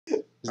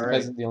Is the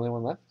peasant the only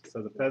one left?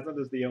 So the peasant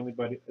is the only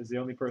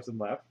person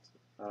left.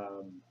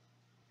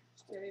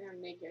 Standing there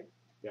naked.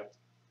 Yep.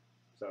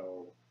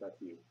 So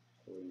that's you.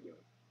 What are you doing?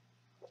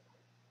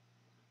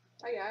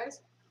 Hi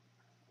guys.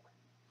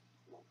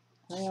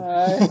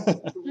 Hi.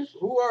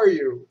 Who are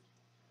you?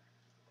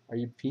 Are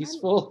you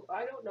peaceful?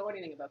 I don't know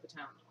anything about the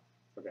town.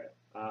 Okay.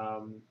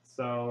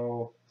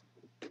 So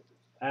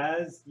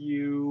as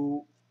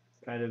you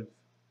kind of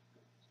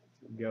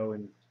go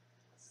and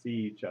see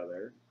each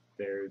other,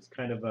 there's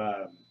kind of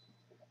a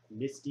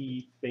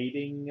misty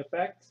fading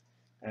effect,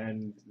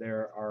 and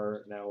there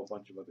are now a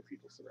bunch of other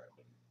people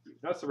surrounding you.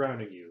 Not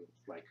surrounding you,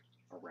 like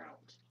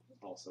around.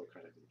 Also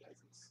kind of in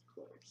peasants'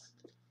 clothes.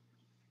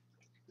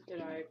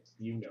 Did I?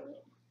 You know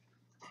them.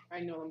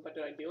 I know them, but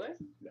did I do it?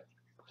 No.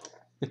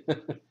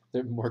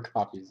 There are more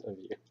copies of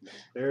you.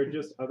 They're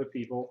just other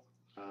people.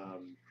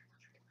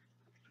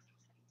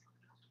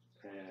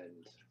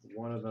 And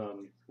one of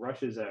them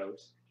rushes out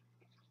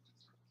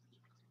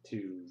to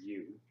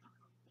you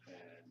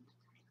and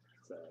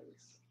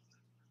says,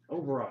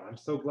 Oberon, I'm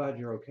so glad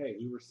you're okay.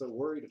 We were so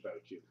worried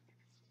about you.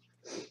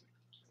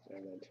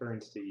 And then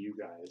turns to you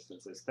guys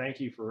and says, thank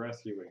you for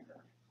rescuing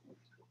her.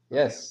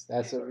 Yes,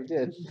 that's what we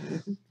did.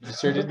 You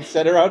sure didn't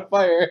set her on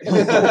fire.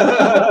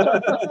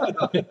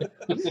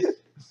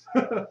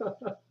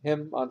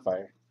 Him on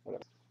fire.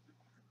 Whatever.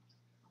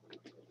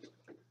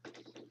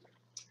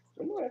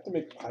 When do I have to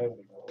make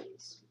piloting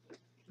rolls?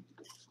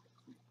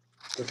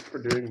 Just for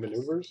doing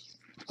maneuvers?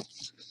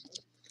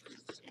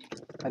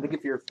 I think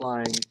if you're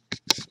flying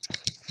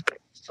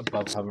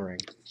above hovering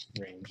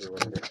range or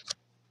whatever.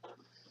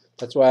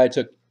 That's why I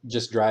took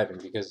just driving,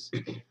 because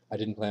I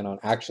didn't plan on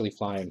actually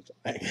flying.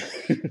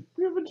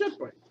 We have a jet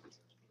plane.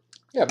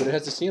 Yeah, but it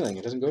has a ceiling.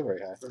 It doesn't go very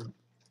high.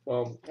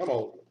 Well, I'm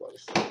all over the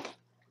place.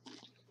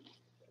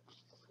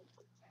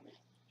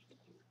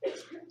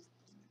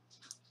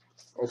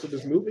 Also,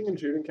 does moving and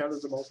shooting count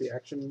as a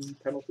multi-action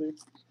penalty?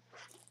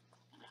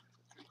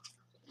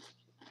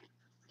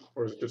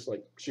 Or is it just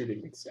like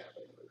shooting and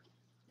stabbing?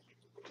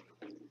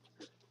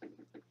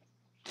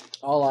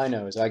 All I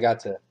know is I got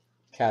to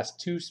cast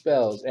 2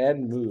 spells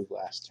and move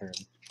last turn.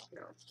 Yeah.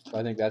 So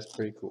I think that's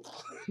pretty cool.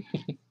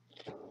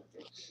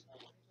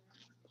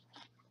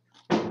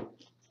 I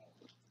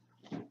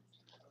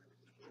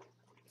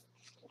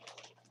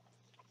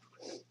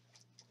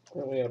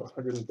only have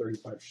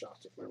 135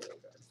 shots with my roll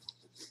gun.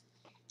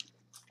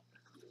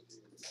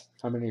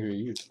 How many have you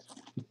used?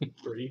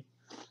 3.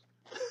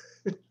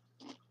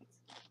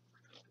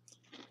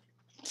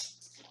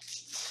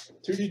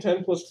 Two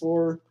D10 plus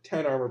 4,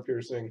 10 armor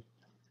piercing,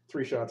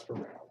 3 shots per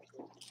round.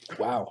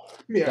 Wow.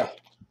 Yeah.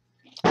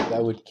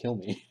 That would kill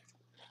me.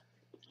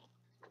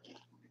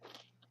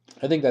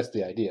 I think that's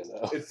the idea,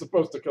 though. It's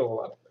supposed to kill a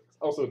lot of things.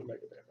 Also, it's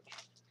mega damage.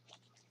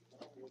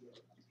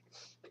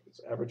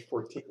 It's average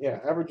 14. Yeah,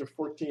 average of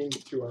 14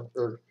 to 2 armor,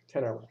 or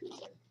 10 armor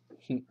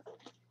piercing.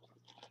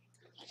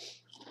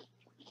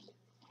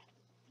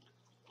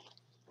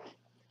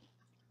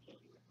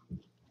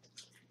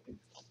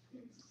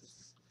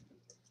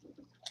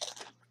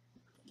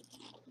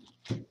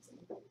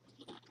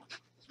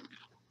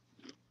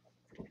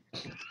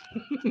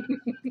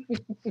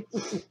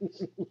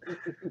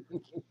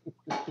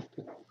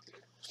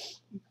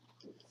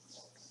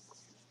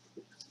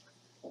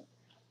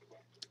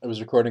 I was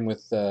recording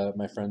with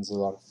my friends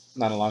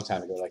not a long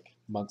time ago, like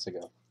months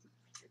ago.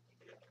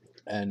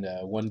 And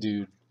one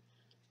dude,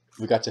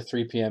 we got to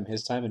 3 p.m.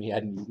 his time, and he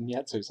hadn't eaten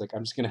yet, so he's like,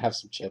 I'm just going to have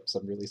some chips.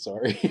 I'm really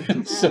sorry.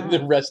 So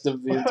the rest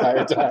of the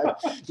entire time,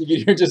 you can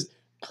hear just...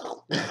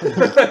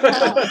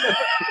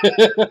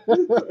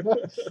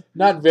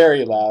 Not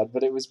very loud,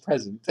 but it was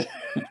present.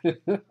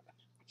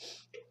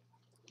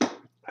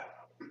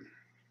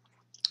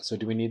 So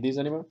do we need these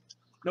anymore?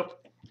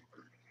 Nope.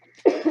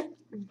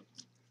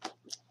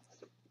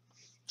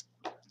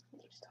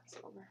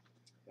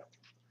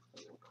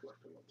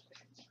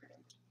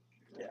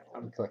 Yeah,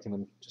 I'm collecting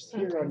them just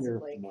here on your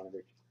Like,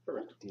 monitor.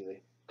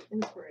 Dealy.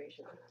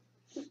 inspiration.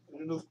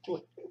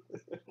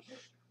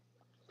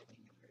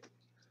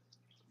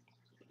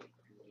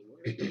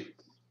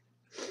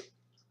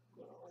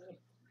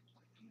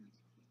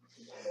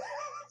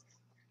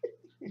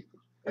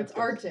 It's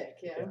Arctic,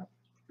 yeah.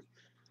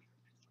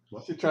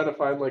 She tried to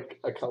find like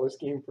a color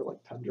scheme for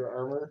like tundra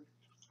armor,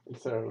 and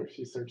so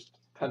she searched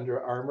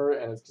tundra armor,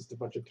 and it's just a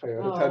bunch of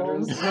Toyota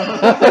Tundras.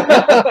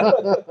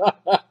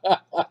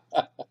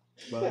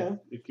 Well,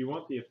 if you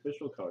want the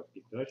official color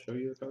scheme, did I show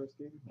you the color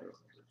scheme?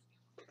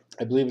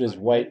 I believe it is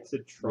white to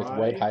try, with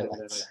white but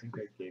highlights. then I think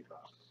I gave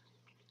up.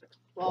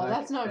 Well, Black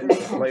that's not and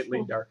very slightly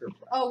helpful. darker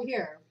black. Oh,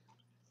 here.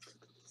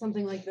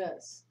 Something like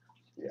this.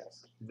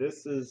 Yes.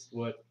 This is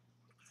what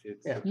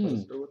it's Yeah.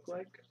 supposed to look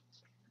like.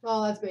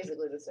 Well, that's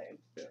basically the same.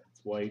 Yeah, it's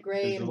white.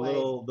 Gray There's and a white.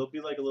 there'll be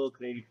like a little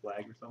Canadian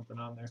flag or something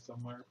on there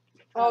somewhere.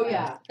 Oh,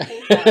 yeah.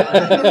 Doesn't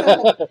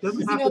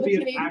You have know, to the be an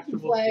Canadian actual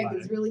flag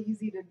flag. is really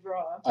easy to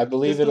draw. I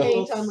believe Just a it'll.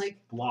 Paint little on, like-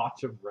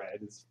 blotch of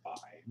red is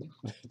fine.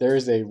 There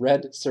is a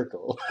red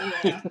circle,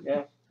 Yeah.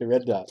 Yeah. a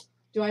red dot.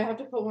 Do I have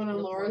to put one on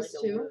Looks more Laura's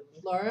like a too? worm.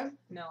 Laura?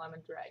 No, I'm a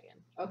dragon.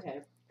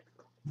 Okay.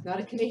 Not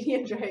a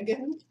Canadian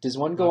dragon. Does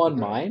one go on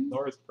Not the mine?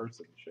 Nora's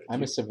person should.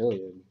 I'm a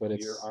civilian, but Your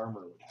it's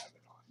armor would have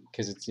it on.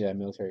 because it's a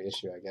military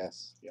issue, I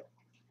guess. You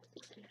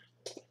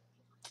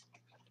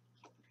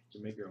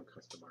can make your own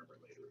custom armor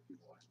later if you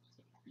want.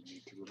 You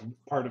need to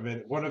remove part of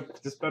it.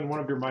 To spend one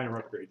of your minor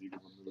upgrades, you can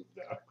remove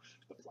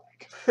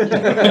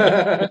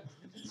the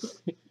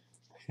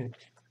flag.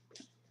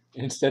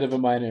 Instead of a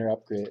minor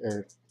upgrade,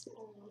 or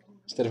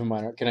instead of a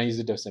minor, can I use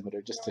a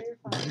dosimeter just No, to? you're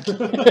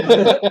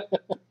fine.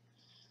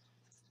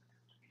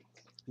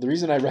 The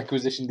reason I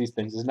requisition these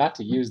things is not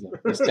to use them;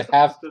 it's to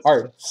have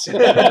parts.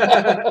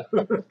 What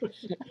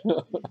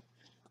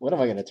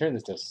am I going to turn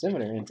this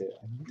dosimeter into?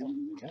 Oh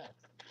my god!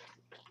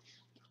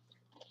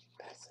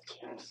 That's the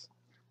chance.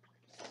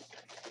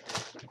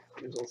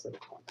 There's also a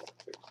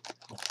contact too.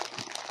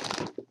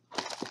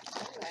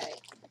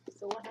 Alright.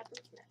 So what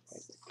happens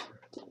next?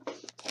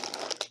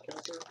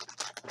 Counter.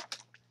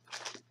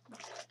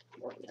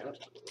 Or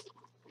counter.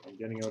 I'm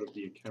getting out of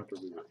the encounter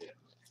we were in.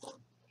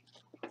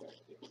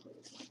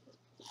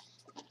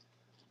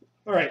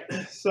 All right,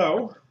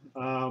 so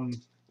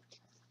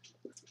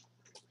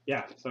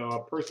yeah, so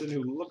a person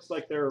who looks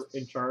like they're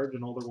in charge,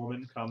 an older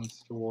woman,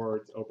 comes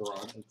towards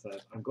Oberon and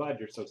says, "I'm glad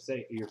you're so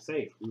safe. You're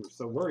safe. We were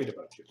so worried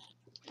about you."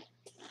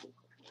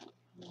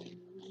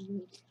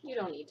 You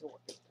don't need to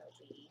work with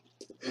Toby.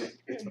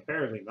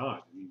 Apparently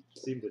not. You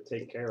seem to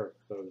take care of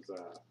those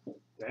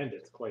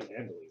bandits quite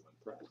handily when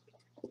pressed.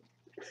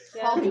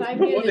 Paul, can I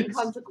be an What?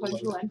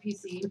 inconsequential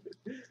NPC?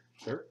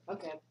 Sure.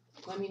 Okay.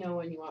 Let me know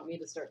when you want me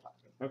to start talking.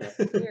 Okay.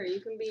 Here, you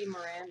can be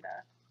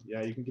Miranda.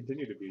 Yeah, you can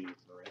continue to be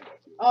Miranda.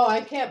 If you Oh,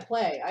 I can't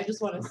play. I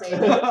just want to say a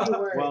few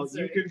words. Well,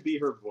 you can be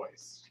her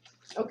voice.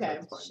 Okay.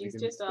 That's fine. You She's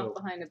can just still- off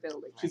behind a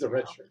building. She's right a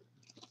red now.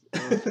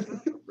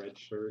 shirt. Red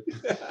shirt.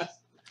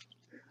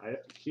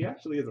 She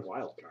actually is a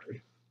wild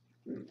card.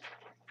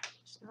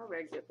 She's not a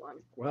very good one.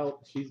 Well,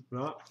 she's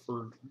not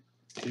for.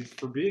 She's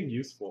for being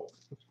useful.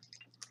 There's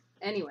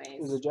a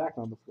Anyways, jack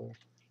on the floor.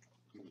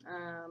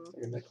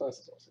 Your necklace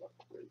is also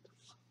great.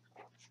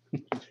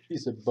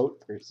 He's a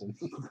boat person.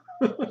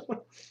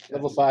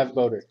 Level 5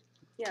 boater.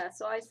 yeah,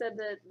 so I said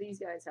that these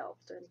guys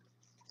helped and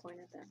point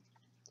at them.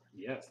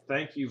 Yes,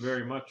 thank you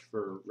very much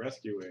for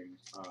rescuing.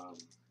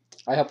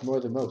 I helped more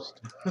than most.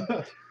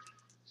 the-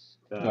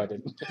 No, I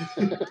didn't.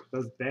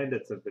 those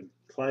bandits have been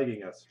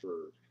plaguing us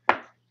for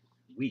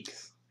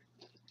weeks.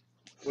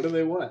 What do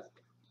they want?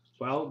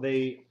 Well,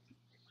 they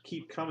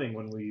keep coming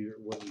when we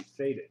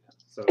faded.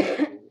 So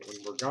when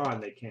we're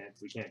gone, we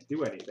can't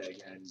do anything,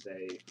 and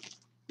they.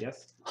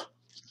 Yes.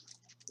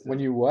 When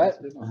you what?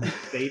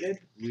 Faded?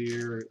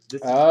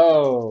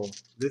 Oh.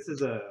 This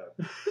is a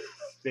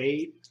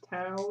fade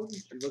town.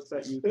 She looks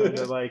at you kind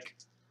of like.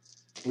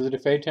 Was it a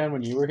Fade Town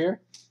when you were here?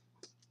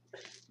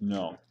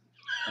 No.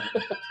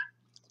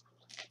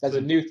 That's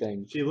a new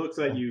thing. She looks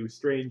at you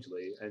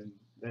strangely, and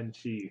then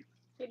she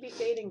Maybe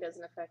fading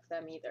doesn't affect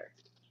them either.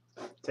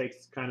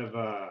 takes kind of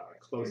a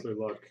closer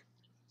look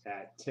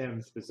at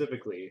Tim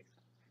specifically,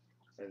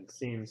 and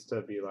seems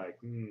to be like,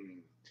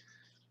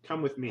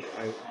 "Come with me.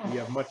 We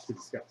have much to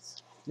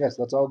discuss." Yes,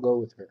 let's all go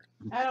with her.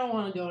 I don't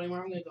want to go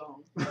anymore. I'm going to go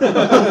home.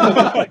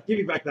 Give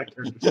me back that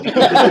character.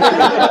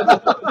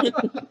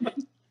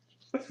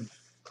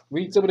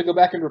 We need someone to go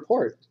back and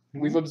report.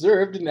 We've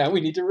observed, and now we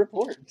need to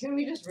report. Can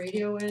we just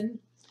radio in?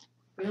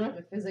 We don't have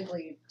to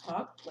physically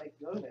talk, like,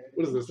 go there.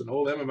 What is this, an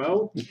old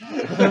MMO?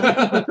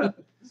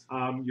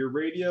 Your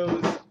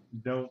radios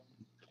don't.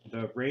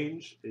 The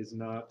range is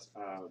not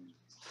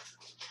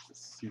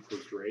super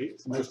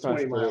great. Mine's Just trying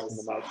to 20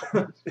 stay miles.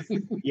 from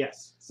the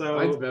Yes. So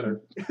Mine's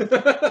better.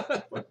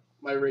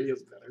 My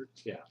radio's better.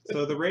 yeah.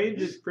 So the range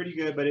is pretty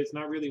good, but it's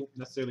not really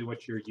necessarily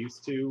what you're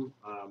used to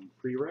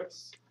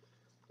pre-riffs.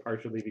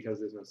 Partially because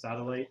there's no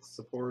satellite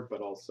support,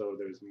 but also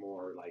there's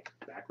more like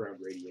background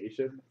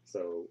radiation,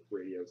 so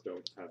radios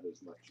don't have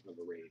as much of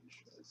a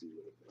range as you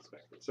would have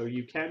expected. So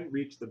you can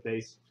reach the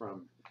base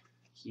from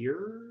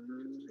here.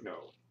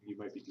 No, you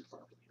might be too far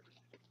from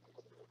here.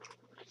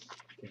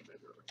 Can't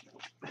measure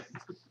it.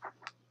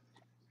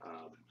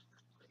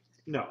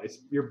 No,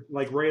 you're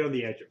like right on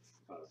the edge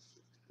of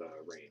the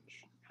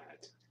range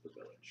at the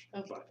village,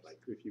 Okay. but like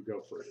if you go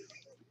further.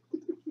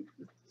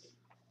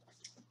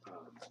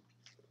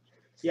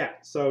 Yeah,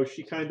 so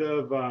she kind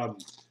of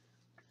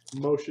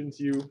motions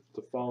you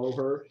to follow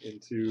her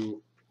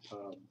into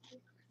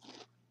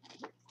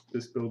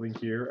this building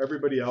here.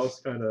 Everybody else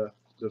kind of,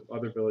 the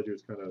other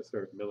villagers kind of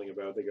start milling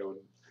about. They go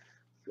and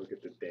look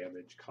at the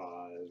damage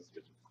caused.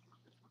 And,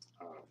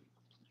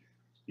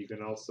 you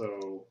can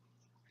also,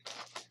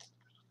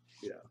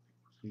 yeah,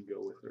 you can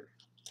go with her,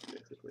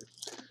 basically.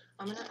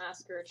 I'm gonna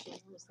ask her if she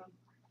knows them.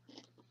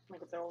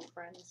 Like if they're old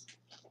friends.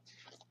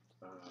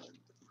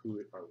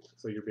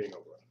 So you're being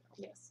overrun.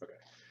 Yes.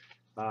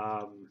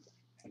 No,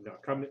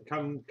 come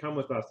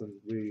with us, and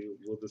we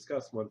will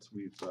discuss once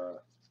we've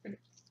got a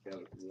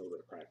little bit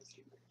of practice.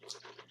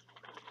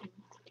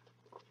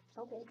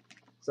 Okay.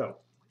 So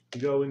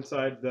you go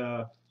inside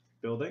the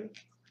building.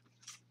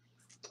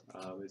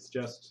 It's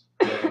just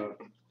 5,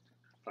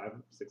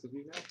 6 of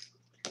you guys.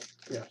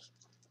 Yeah.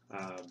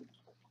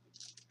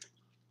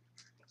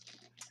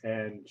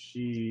 and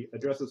she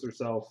addresses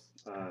herself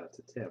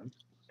to Tim.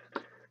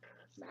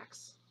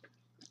 Max.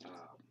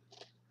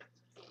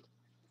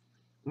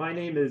 My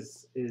name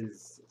is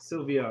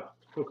Sylvia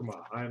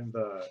Pukuma. I'm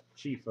the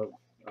chief of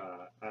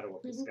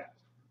Atawapiskat.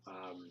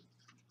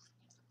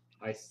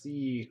 I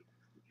see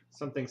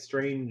something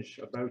strange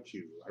about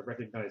you. I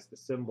recognize the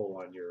symbol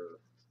on your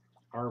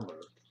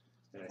armor,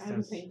 and I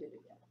haven't painted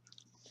it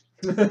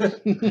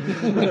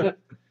yet.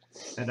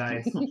 and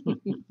I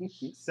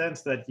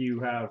sense that you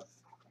have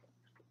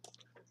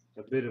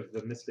a bit of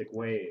the mystic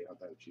way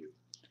about you.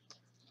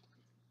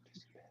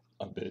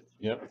 A bit.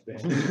 Yep.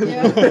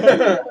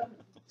 Yeah.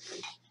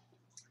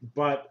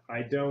 But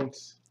I don't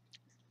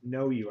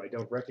know you. I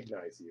don't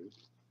recognize you.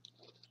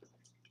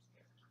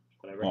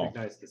 But I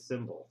recognize the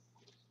symbol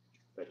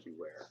that you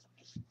wear.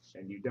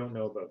 And you don't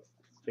know about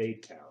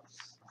fade counts.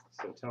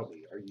 So tell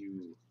me, are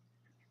you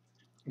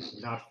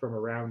not from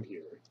around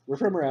here? We're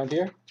from around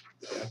here.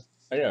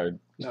 Yeah.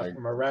 Not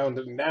from around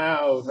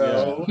now,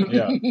 though.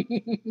 Yeah.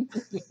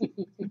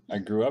 I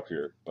grew up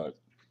here, but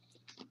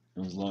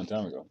it was a long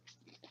time ago.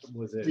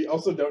 Was We it?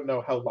 also don't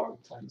know how long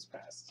time's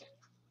passed.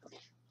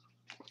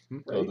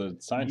 Well, Right? the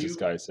scientist You-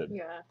 guy said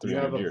Yeah. You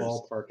have 300 a years.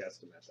 ballpark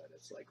estimate that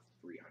it's like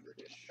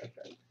 300-ish.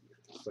 Okay.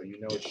 So you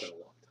know it's been a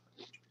long time.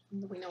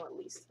 We know at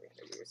least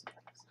 300 years.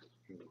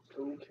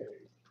 Okay.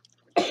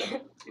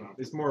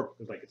 It's more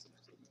like it's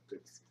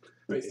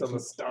Based on the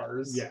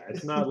stars. yeah.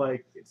 It's not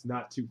like it's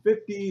not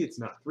 250. It's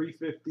not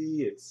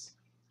 350. It's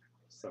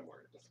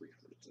somewhere in the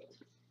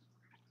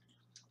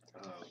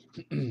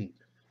 300s.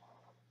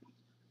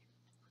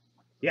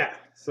 Yeah.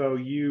 So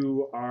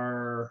you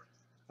are.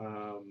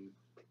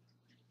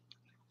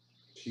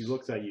 She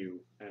looks at you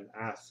and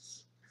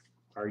asks,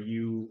 "Are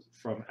you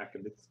from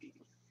Akaditsky?"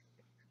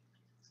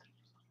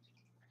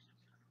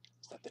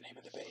 Is that the name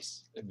of the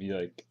base? It'd be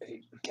like,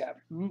 hey, Cap.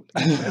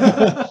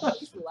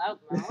 Just loud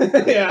mouth.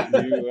 Yeah.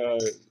 you,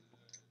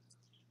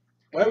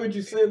 Why would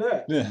you say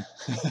that?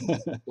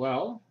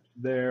 Well,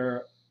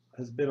 there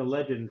has been a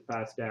legend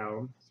passed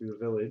down through the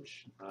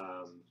village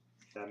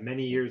that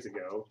many years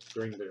ago,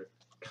 during the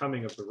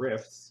coming of the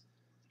rifts,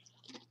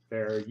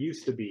 there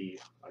used to be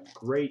a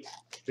great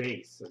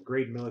base, a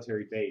great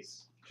military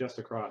base, just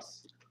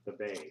across the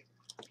bay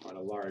on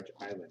a large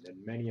island, and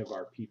many of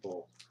our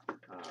people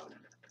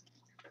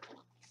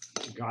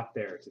got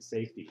there to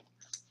safety.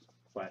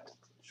 But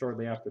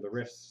shortly after the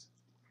rifts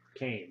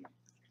came,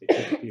 they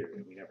disappeared,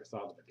 and we never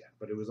saw them again.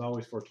 But it was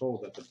always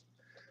foretold that the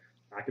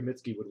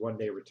Akaditsky would one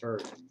day return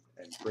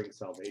and bring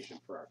salvation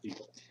for our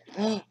people.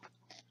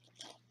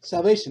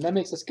 Salvation, that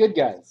makes us good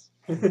guys.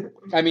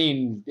 I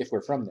mean, if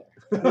we're from there.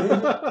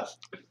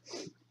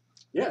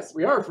 Yes,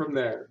 we are from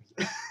there.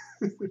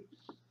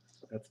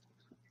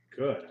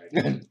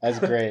 Good. That's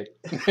great.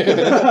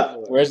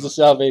 Where's the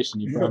salvation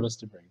you promised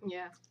to bring?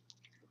 Yeah.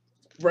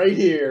 Right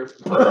here.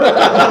 You're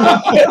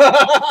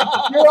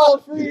all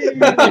free!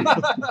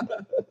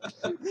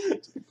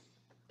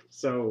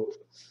 So,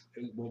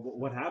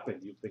 what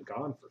happened? You've been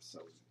gone for so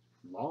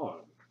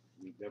long.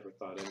 We never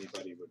thought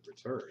anybody would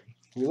return.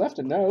 We left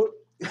a note.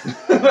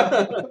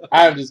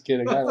 I'm just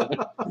kidding. I don't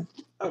know.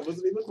 I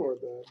wasn't even for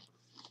that.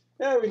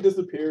 Yeah, we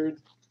disappeared.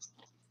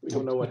 We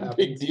don't know what happened.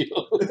 Big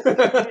deal.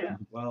 Yeah.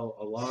 Well,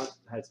 a lot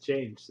has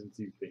changed since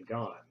you've been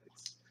gone.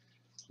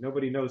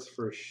 Nobody knows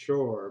for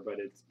sure, but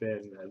it's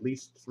been at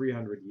least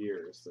 300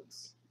 years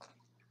since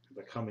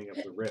the coming of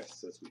the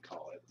rifts, as we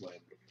call it, when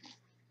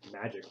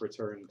magic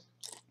returned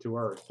to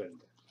Earth and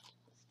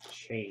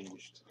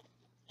changed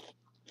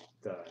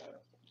the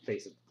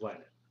face of the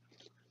planet.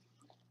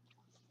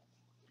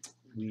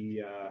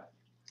 We,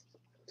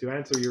 to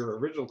answer your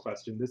original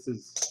question, this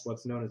is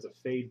what's known as a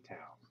fade town.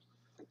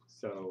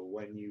 So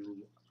when you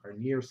are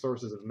near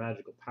sources of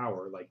magical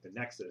power, like the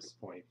Nexus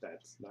point,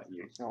 that's not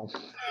you. Oh.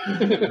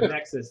 The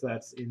Nexus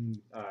that's in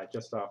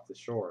just off the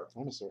shore. I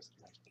want a source of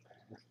magical power.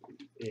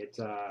 It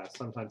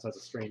sometimes has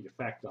a strange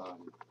effect on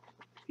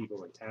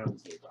people in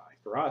towns nearby.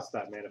 For us,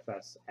 that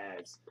manifests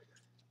as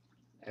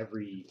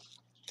every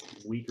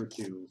week or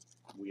two,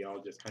 we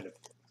all just kind of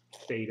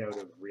fade out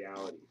of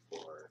reality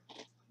for,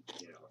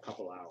 a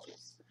couple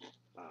hours.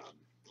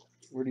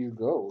 Where do you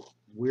go?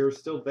 We're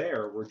still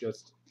there. We're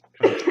just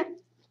kind of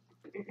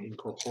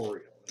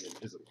incorporeal and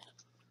invisible.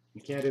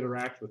 You can't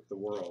interact with the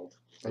world.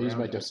 I use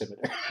my around us,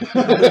 dosimeter.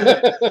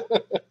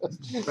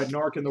 but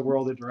nor can the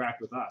world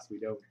interact with us. We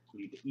don't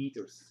need to eat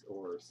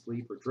or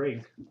sleep or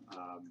drink,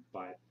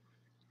 but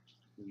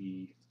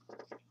we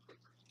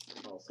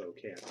also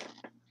can't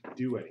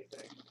do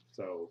anything.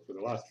 So for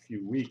the last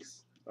few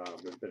weeks,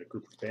 there's been a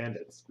group of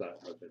bandits that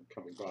have been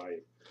coming by,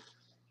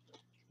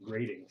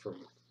 raiding from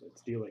and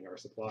stealing our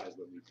supplies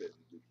when we've been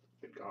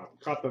gone.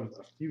 Caught them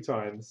a few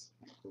times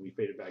when we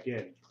faded back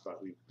in,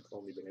 but we've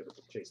only been able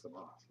to chase them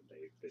off. And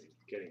they've been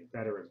getting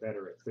better and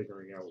better at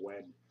figuring out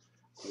when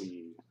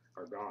we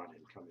are gone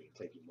and coming and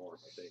taking more of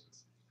our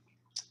things.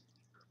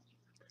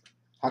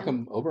 How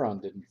come Oberon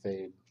didn't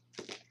fade?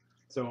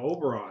 So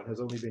Oberon has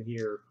only been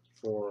here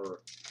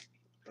for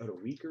about a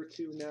week or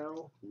two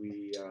now.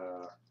 We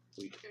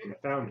we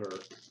found her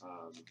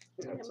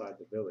outside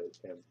the village.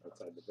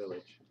 Outside the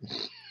village.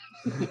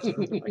 I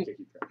can't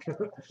keep track.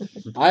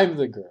 I'm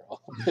the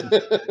girl.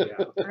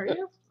 Yeah. Are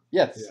you?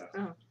 Yes.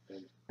 Yeah.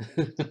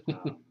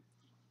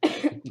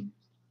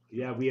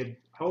 Yeah, we had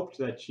hoped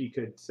that she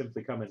could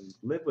simply come and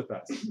live with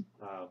us,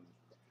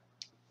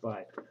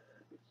 but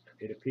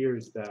it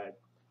appears that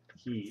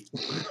he.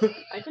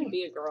 I can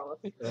be a girl.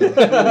 It's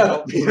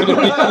gonna be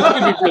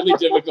really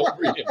difficult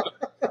for you.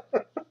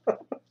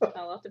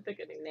 I'll have to pick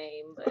a new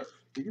name, but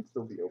You can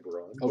still be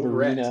Oberon.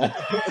 Oberina.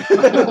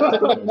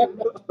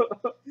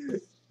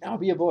 Now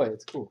be a boy.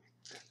 It's cool.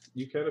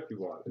 You can if you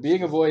want.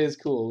 Being a boy is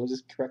cool. We'll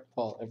just correct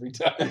Paul every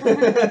time.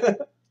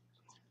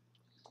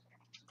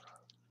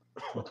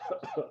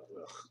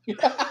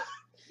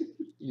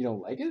 You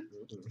don't like it?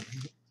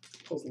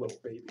 Paul's a little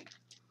baby.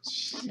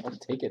 I'll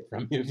take it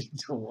from you if you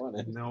don't want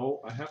it.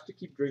 No, I have to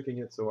keep drinking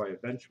it so I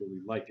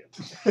eventually like it.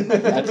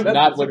 That's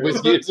not what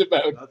whiskey is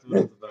about. That's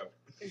what it's about.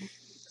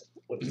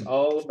 What it's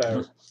all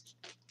about.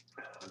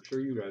 I'm sure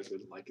you guys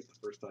didn't like it the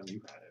first time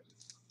you had it.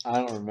 I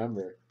don't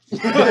remember. The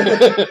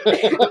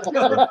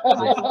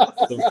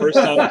first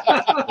time,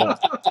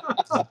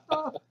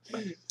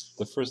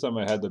 the first time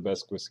I had the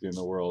best whiskey in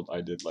the world,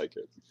 I did like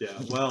it. Yeah,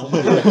 well, not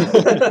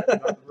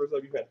the first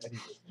time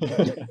you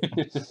had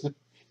anything.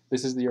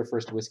 This is your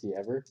first whiskey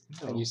ever,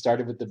 No. and you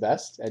started with the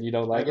best, and you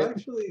don't like I've it?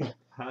 actually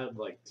had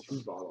like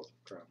 2 bottles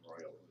of Crown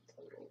Royal in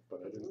total,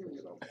 but I didn't drink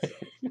it all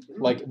myself.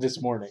 Like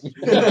this morning.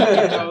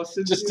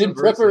 Since Just in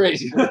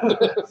university. preparation.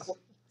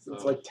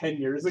 Since like 10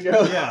 years ago.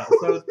 Yeah,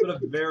 so it's been a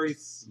very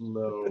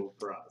slow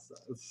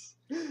process.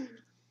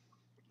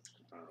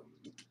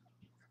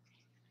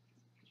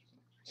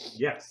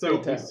 Yeah, so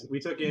Great time. we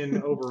took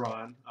in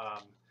Oberon,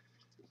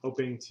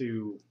 hoping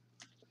to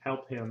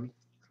help him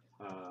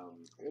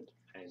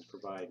and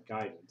provide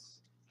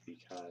guidance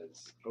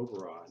because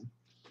Oberon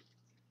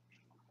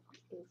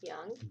he's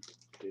young.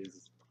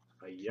 is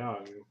a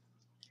young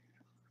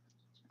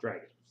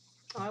dragon.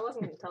 Oh, I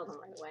wasn't going to tell them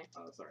right away.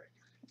 Oh, sorry.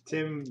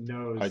 Tim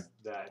knows I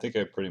that. I think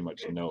I pretty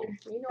much know.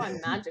 You know I'm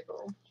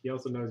magical. He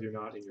also knows you're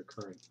not in your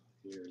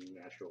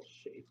natural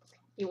shape.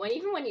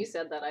 Even when you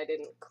said that, I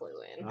didn't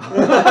clue in.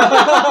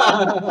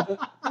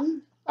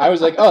 I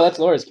was like, oh, that's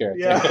Laura's character.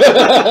 Yeah.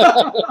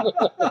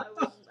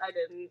 I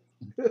didn't.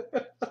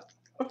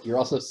 You're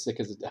also sick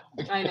as a dog.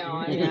 I know.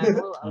 I'm a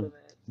little out of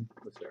it.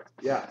 That's fair.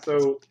 Yeah,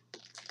 so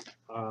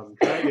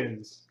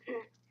dragons,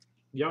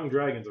 young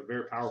dragons are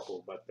very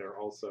powerful, but they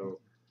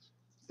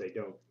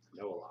don't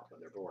know a lot when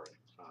they're born.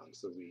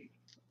 So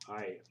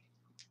I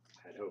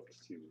had hoped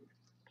to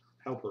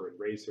help her and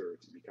raise her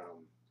to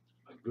become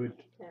a good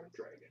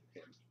dragon.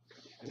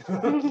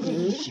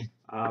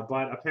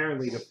 But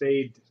apparently the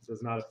fade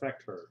does not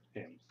affect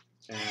him.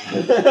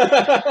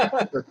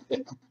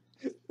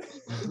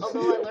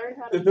 Although I learned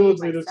how to The village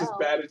feed leader's just myself.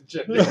 bad at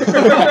gender.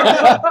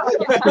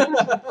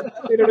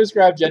 They don't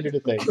describe gender to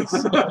things. Because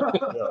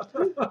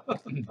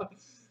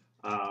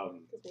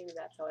maybe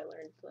that's how I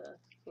learned the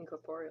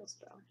incorporeal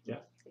spell.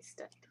 Yeah. I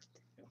studied it.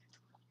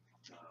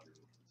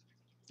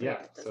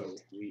 Yeah, so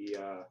we,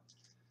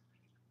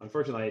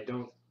 unfortunately, I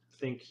don't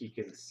think he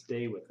can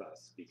stay with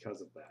us because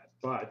of that.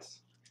 But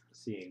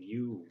seeing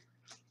you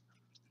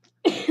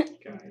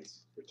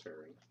guys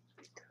return,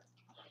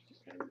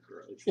 and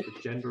it's the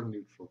gender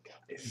neutral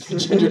guys.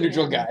 Gender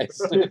neutral guys.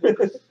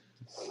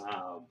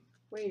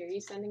 Wait, are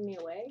you sending me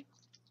away?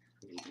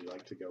 Would you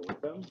like to go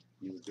with them?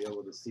 You would be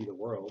able to see the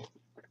world.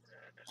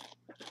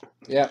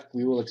 Yeah,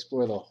 we will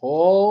explore the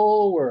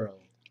whole world.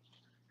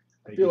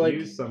 They feel could like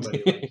use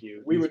somebody like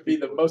you. We would be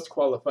the most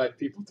qualified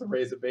people to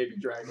raise a baby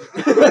dragon.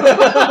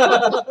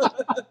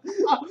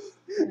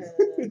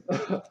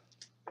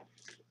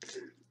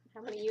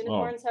 How many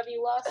unicorns have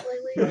you lost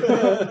lately?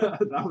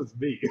 That was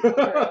me.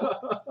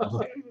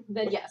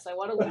 Then yes, I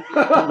want to leave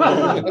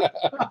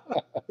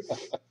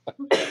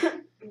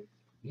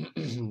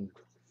you.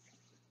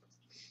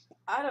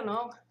 I don't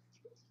know.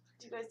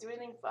 Do you guys do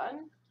anything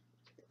fun?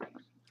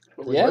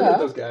 We Yeah. murdered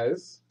those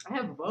guys. I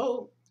have a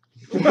boat.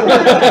 I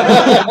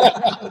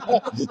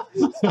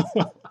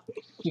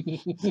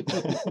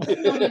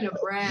don't need to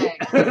brag.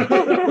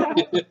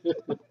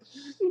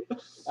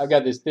 I've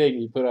got this thing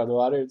you put on the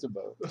water. It's a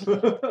boat.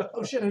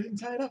 Oh shit, I didn't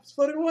tie it up. It's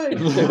floating away.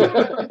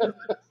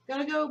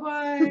 Gotta go,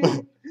 bye.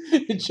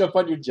 You jump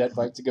on your jet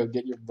bike to go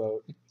get your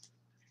boat.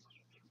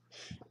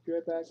 Be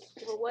right back.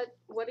 Well,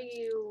 what are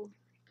you?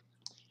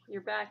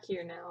 You're back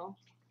here now.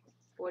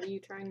 What are you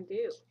trying to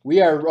do?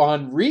 We are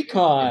on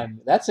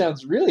recon. That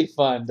sounds really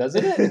fun,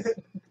 doesn't it?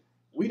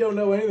 We don't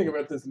know anything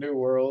about this new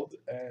world,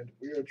 and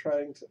we are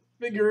trying to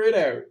figure it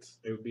out.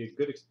 It would be a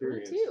good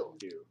experience too.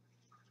 for you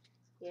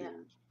Yeah.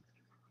 to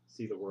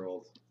see the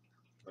world,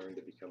 learn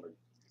to become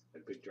a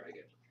good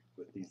dragon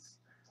with these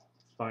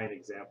fine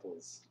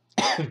examples.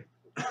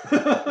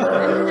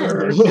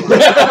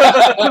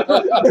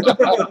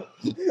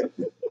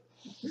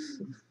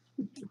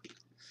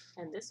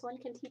 And this one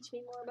can teach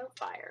me more about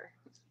fire.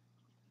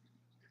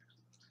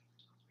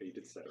 You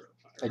did set her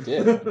on fire. I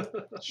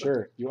did.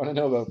 Sure. You want to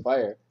know about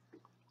fire?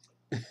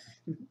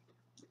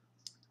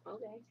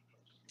 Okay.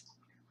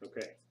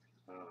 Okay.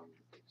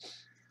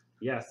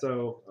 Yeah.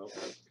 So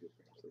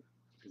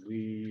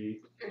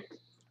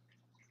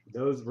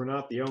those were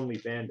not the only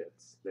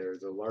bandits.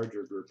 There's a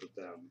larger group of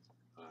them.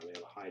 They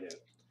have a hideout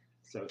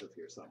south of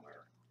here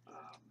somewhere.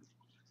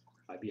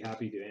 I'd be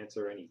happy to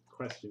answer any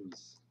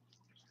questions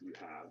you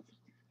have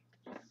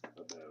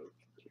about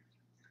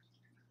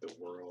the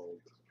world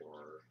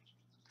or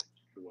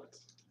what's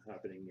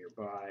happening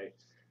nearby.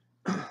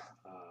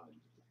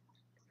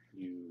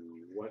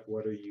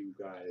 What are you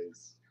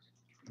guys?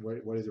 What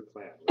is your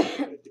plan? What are you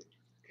gonna do?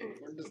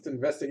 We're just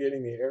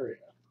investigating the area.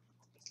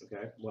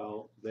 Okay.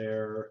 Well,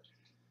 they're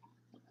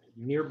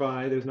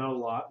nearby. There's not a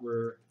lot.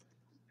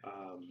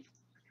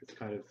 It's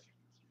kind of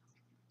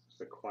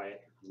a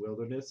quiet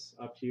wilderness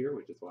up here,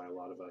 which is why a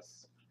lot of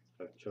us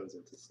have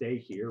chosen to stay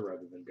here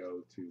rather than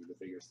go to the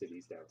bigger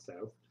cities down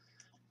south.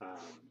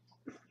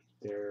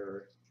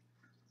 There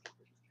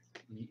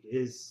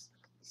is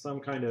some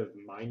kind of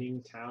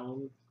mining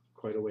town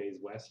quite a ways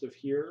west of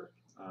here.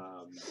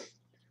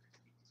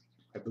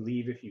 I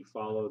believe if you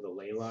follow the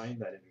ley line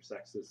that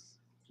intersects this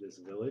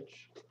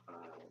village,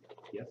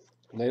 yes.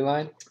 Ley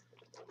line?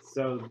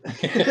 So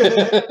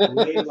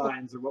ley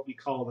lines are what we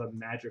call the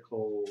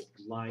magical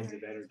lines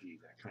of energy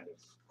that kind of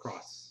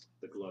cross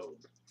the globe.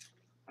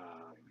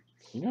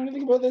 You know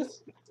anything about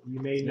this? You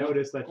may No.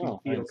 notice that you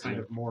Oh, feel thanks, kind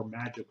yeah. of more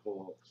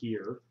magical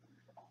here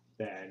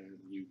than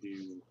you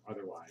do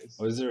otherwise.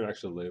 Oh, is there an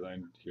actual ley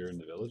line here in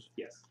the village?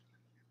 Yes.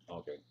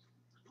 Okay.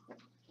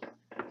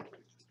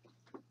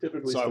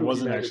 Typically, So I spooky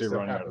wasn't magic actually stuff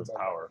running out happens of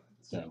on power.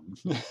 that.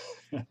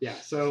 Yeah. Yeah,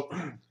 so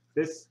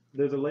there's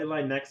a ley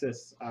line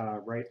nexus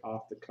right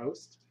off the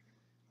coast,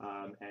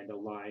 and a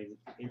line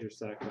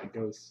intersect that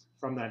goes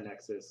from that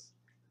nexus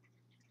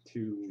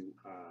to.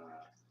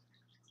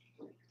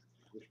 I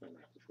wish my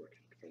map was working.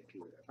 I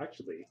drew it.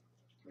 Actually,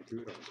 I drew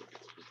it on the screen.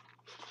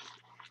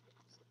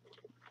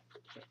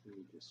 Let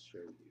me just show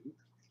you.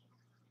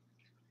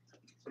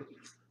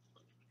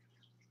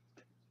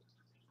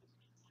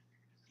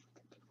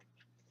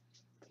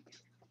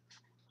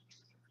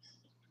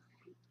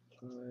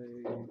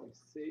 I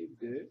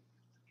saved it,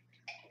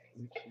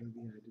 which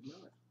maybe I did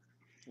not.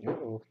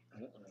 Oh.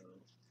 Uh-oh.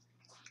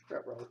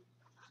 Crap, Robert.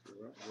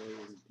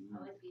 I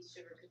like these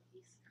sugar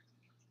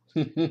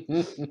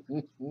cookies.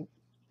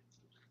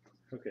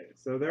 Okay,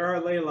 so there are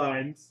ley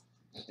lines,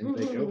 and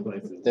they go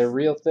places. They're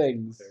real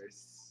things. They're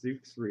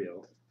soups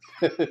real.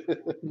 They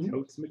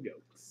Totes my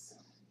goats.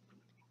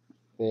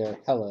 are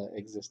hella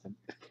existent.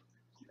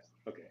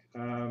 Okay, I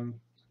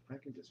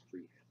can just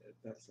freehand it.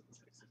 That sounds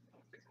like something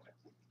I could like.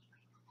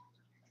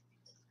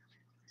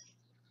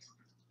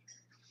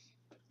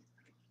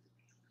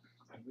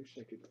 I wish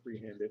I could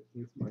freehand it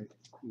with my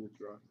cool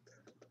drawing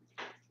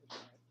pad.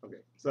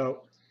 Okay,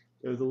 so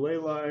there's a ley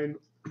line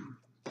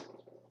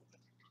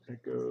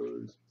that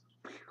goes.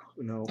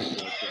 No.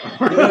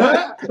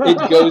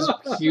 It goes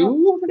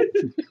pew?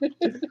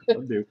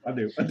 I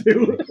do.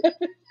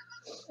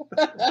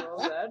 Well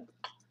said.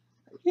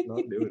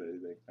 Not doing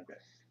anything. Okay.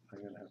 I'm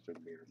gonna have to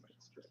mirror my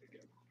spread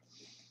again.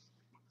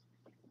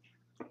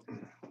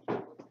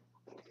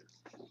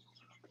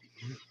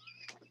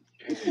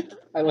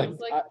 I like.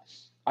 It's like-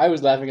 I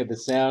was laughing at the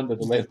sound that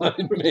the ley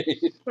line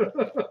made.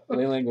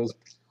 Ley line goes.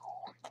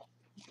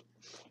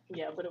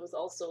 Yeah, but it was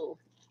also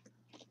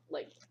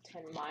like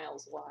 10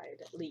 miles wide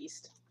at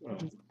least. Oh,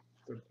 these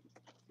are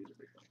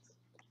big ones.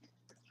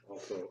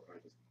 Also, I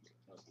just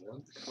have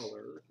one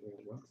color or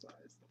one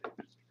size.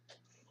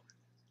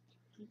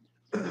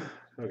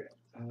 Okay.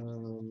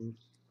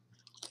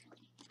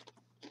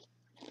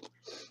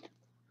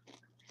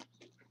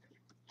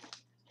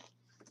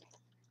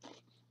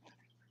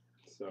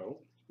 So,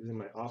 using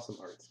my awesome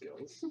art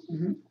skills,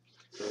 Mhm.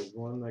 there's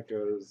one that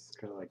goes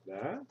kind of like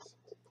that.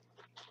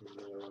 And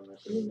another one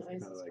that goes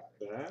kind of like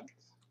that.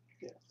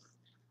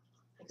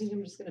 I think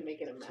I'm just gonna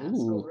make it a mask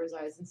Ooh. over his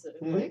eyes instead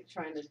of Mhm. like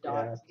trying to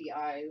dot the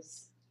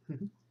eyes.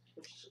 Mhm.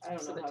 Which I don't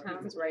So know the how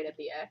town's people- right at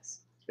the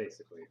X.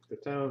 Basically, the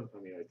town. I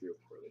mean, I drew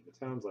it poorly. The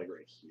town's like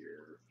right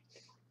here.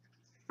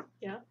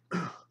 Yeah.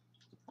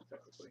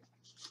 Technically.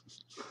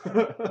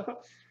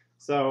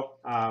 So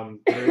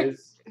there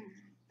is,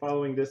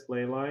 following this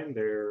ley line,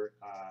 there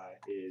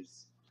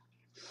is,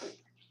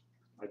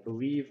 I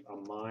believe, a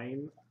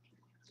mine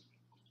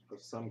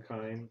of some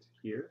kind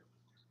here,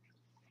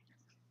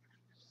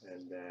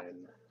 and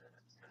then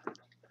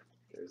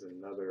there's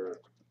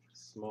another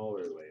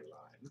smaller ley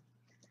line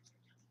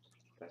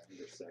that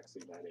intersects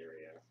in that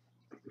area.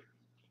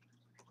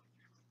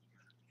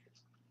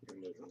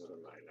 And there's another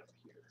line up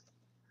here.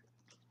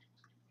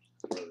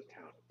 Or the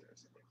town up there.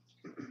 Somewhere.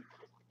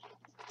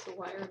 So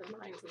why are the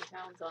mines and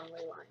towns on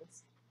ley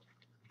lines?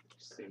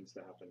 Seems to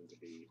happen to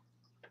be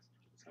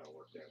that's how it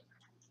worked out.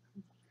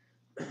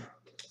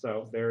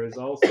 So there is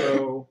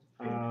also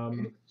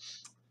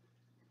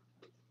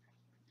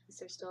Is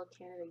there still a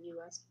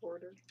Canada-U.S.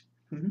 border?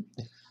 no.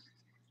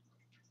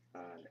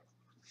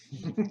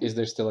 Is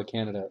there still a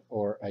Canada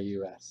or a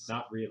U.S.?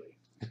 Not really.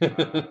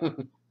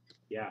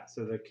 Yeah,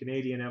 so the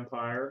Canadian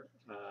Empire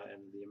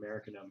and the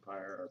American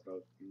Empire are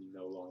both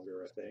no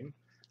longer a thing.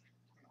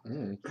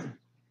 Mm.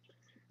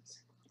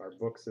 our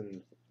books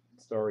and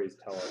stories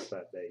tell us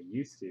that they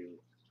used to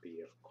be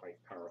a quite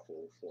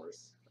powerful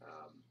force.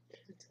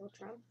 Until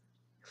Trump.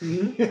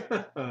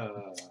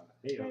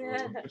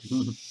 Hey-o.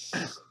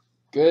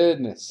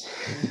 Goodness.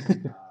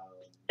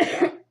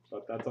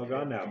 But that's all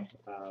gone now.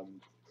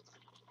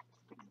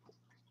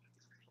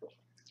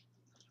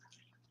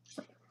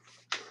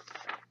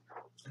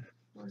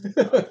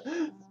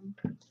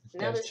 Now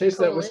Guys, there's chase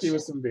the that whiskey coalition.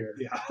 with some beer.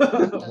 Yeah,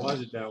 wash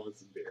it down with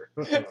some beer.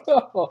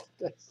 Oh,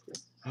 that's-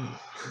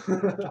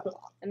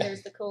 And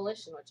there's the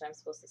coalition, which I'm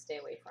supposed to stay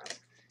away from.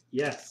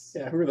 Yes.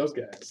 Yeah, who are those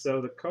guys?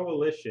 So the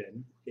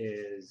coalition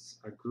is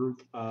a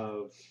group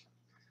of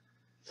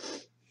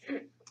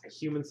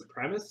human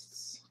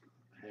supremacists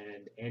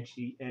and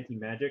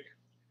anti-magic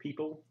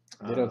people.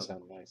 they don't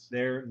sound nice.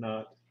 They're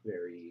not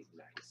very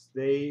nice.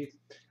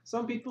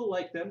 Some people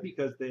like them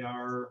because they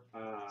are.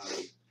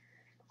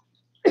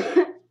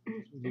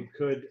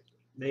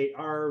 They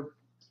are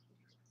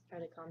Are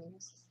they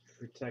communists?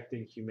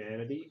 protecting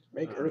humanity.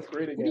 Make Earth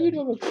great What do you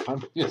again. know about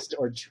communist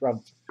or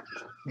Trump?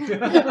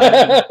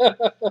 I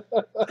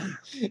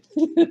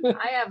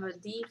have a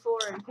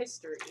D4 in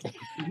history.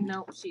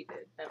 Nope, she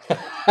did. That's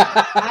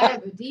I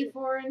have a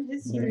D4 in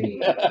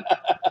history.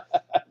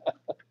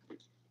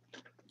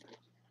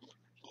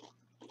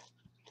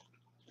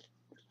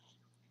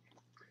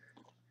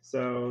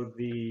 So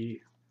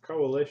the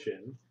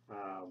coalition,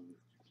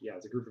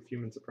 it's a group of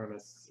human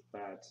supremacists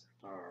that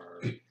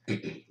are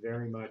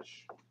very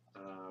much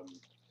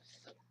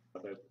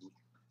about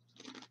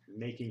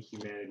making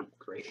humanity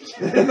great. It's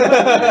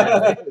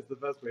the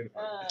best way to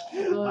put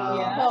it.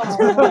 yeah.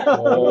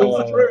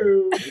 Oh. It's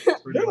true.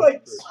 It's pretty They're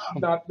like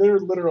true. they're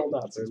literal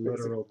They're Nazis.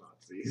 literal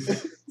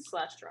Nazis.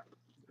 Slash Trump.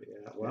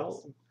 Yeah,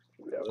 well,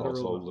 basically. Also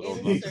literal little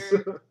Nazis.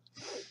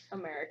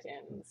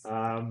 Americans.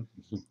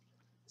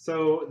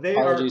 So they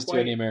Apologies are to quite.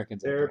 any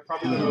Americans. out They're there.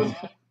 probably the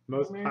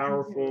most Americans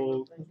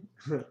powerful.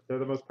 here. They're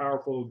the most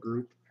powerful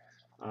group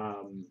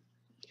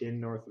in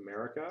North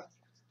America.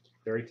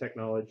 Very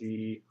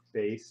technology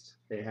based.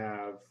 They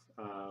have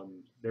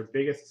their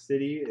biggest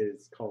city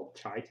is called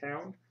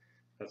Chi-Town.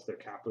 That's their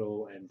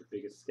capital and the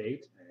biggest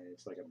state, and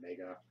it's like a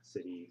mega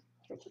city.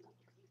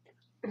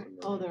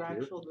 Oh, they're Here.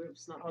 actual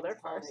groups, not. Oh, they're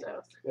far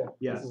south. Yeah.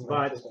 Yes, this is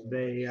but not-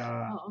 they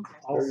Oh, okay.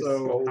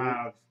 also skull-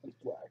 have it's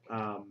black.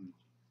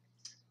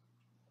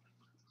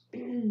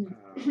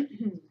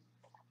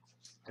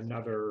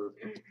 Another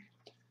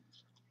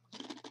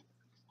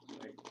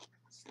like,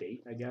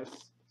 state, I guess,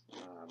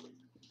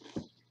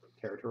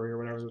 territory or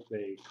whatever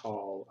they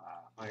call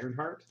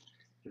Ironheart,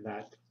 and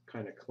that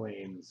kind of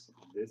claims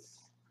this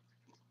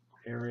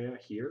area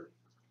here.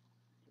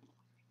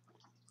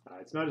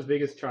 It's not as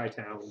big as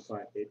Chi-Town,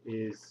 but it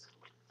is.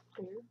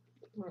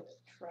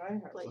 Try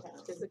Like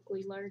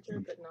physically larger,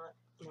 but not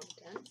more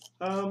dense.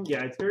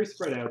 Yeah, it's very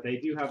spread out. They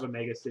do have a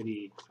mega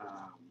city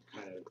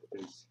kind of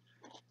there's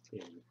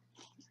in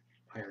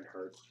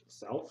Ironheart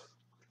itself,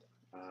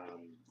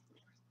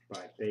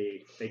 but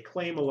they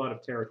claim a lot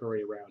of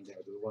territory around there.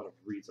 There's a lot of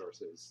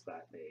resources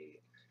that they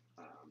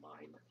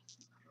mine,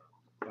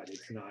 but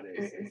it's not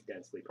as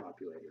densely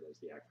populated as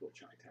the actual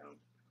Chi-Town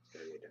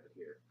area down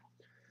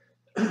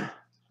here.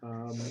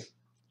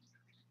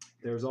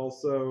 There's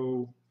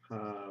also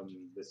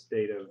the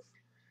state of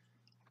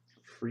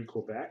Free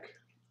Quebec,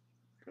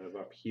 kind of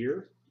up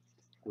here,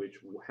 which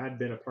had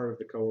been a part of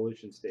the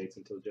coalition states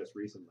until just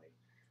recently,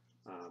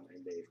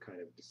 and they've kind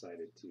of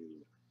decided to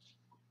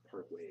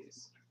part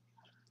ways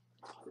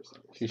for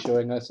some reason. She's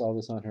showing us all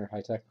this on her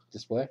high-tech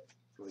display.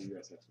 Well, you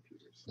guys have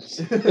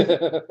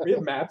computers. We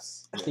have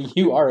maps.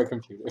 You are a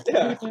computer.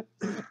 Yeah.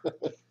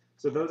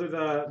 So those are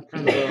the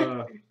kind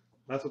of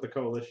that's what the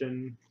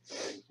coalition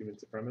and human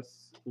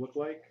supremacists look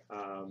like.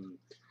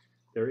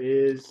 There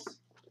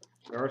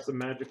are some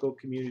magical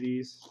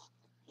communities.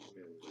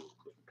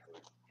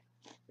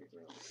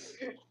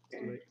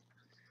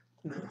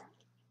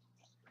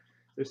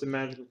 There's some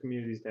magical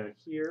communities down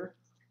here,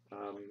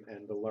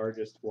 and the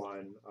largest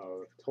one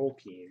of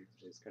Tolkien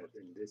is kind of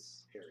in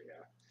this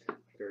area.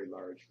 Very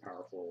large,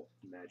 powerful,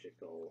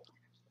 magical.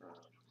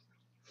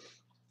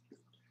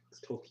 It's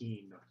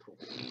Tolkien, not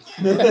Tolkien.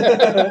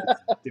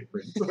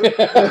 Different.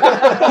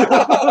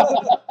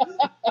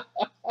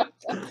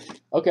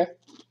 Okay.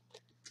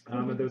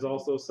 And there's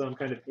also some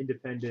kind of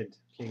independent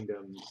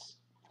kingdoms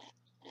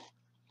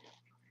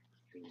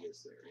in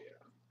this area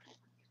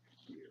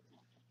here.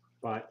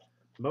 But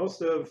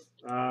most of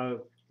the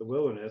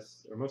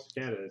wilderness, or most of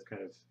Canada, is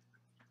kind of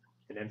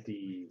an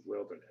empty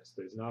wilderness.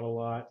 There's not a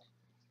lot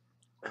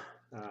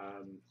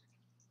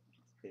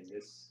in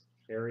this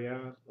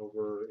area.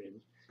 Over in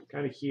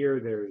kind of here,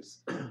 there's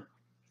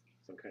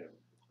some kind of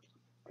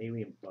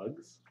alien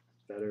bugs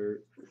that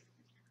are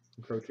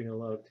encroaching a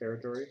lot of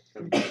territory.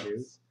 Kind of good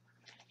news.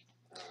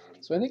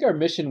 So I think our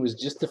mission was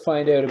just to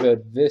find out about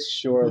this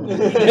shoreline.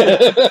 So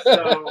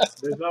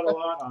there's not a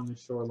lot on the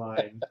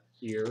shoreline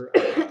here.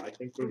 I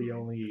think we're the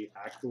only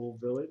actual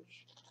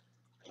village.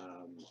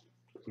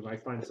 You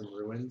might find some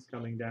ruins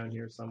coming down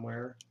here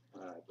somewhere.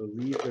 I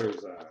believe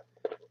there's a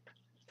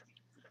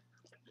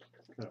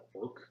kind of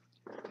orc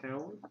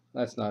town.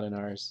 That's not in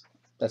ours.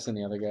 That's in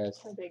the other guys.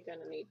 Are they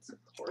gonna need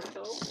support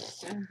though?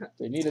 If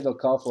they need it, they'll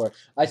call for it.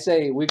 I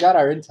say, we got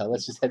our intel.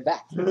 Let's just head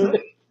back.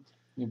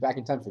 You're back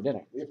in time for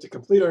dinner. We have to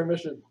complete our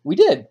mission. We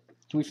did.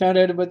 We found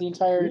out about the We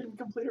entire. didn't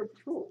complete our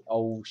patrol.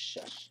 Oh,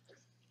 shush.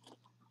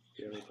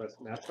 Do you have any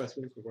math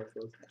questions before I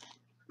close?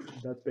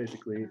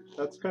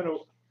 That's kind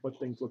of what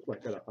things look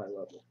like at a high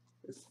level.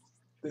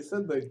 They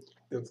said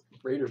those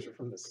raiders are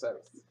from the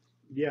south.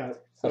 Yeah.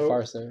 How So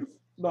far south?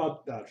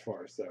 not that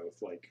far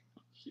south, like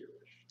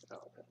here-ish.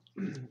 Oh,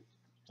 okay.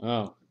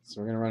 Oh,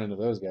 so we're gonna run into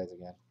those guys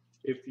again.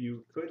 If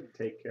you could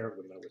take care of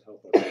them, that would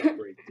help us a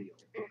great deal.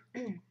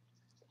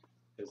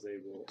 As they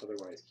will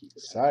otherwise keep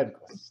it. Side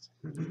quest.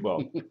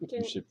 Well,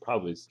 Can- you should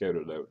probably scout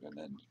it out and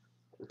then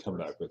come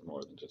back with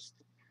more than just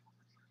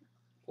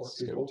 4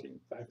 people, scouting.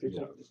 5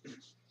 people. Yeah.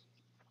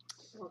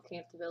 Well,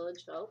 can't the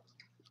village help?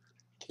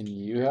 Can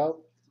you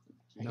help?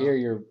 I No. hear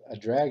you're a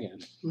dragon.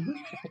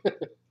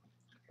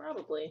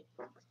 Probably.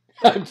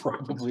 I'm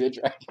probably a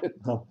dragon.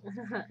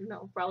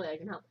 No, probably I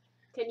can help.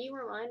 Can you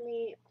remind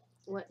me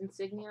what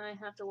insignia I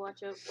have to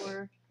watch out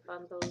for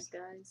on those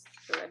guys,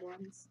 the red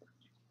ones,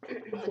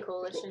 the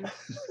coalition?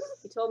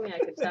 You told me I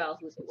could tell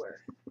who they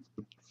were.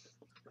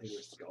 They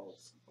were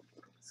skulls.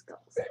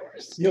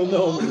 Skulls. You'll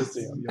know when you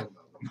see them. You'll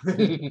know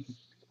them.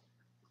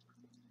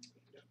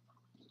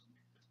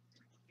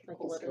 Like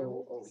Skull,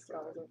 literal oh,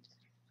 skulls.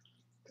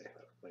 They have,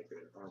 like their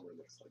armor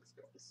looks like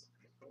skulls.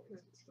 And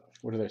stuff.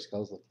 What do their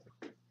skulls look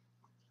like?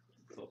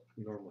 Well,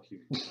 normal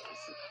human.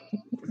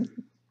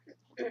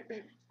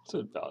 It's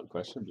a valid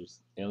question.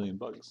 There's alien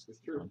bugs It's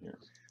true. on here.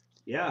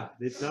 Yeah,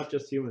 it's not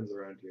just humans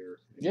around here.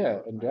 Yeah,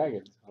 and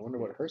dragons. I wonder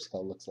what her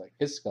skull looks like.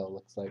 His skull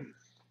looks like.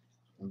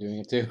 I'm doing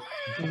it too.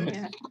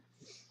 Yeah.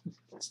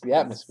 It's the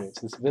atmosphere.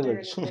 It's this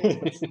village.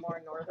 They're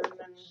more northern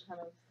than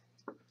kind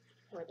of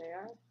where they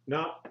are.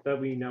 Not that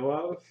we know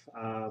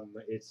of.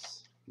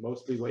 It's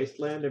mostly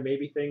wasteland. There may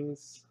be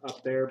things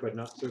up there, but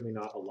certainly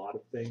not a lot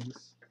of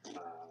things.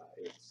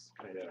 It's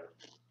kind of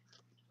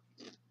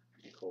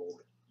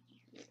cold,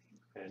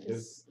 and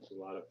there's a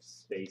lot of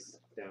space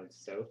down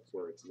south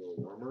where it's a little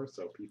warmer.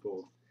 So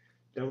people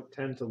don't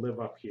tend to live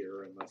up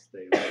here unless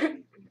they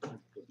really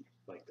would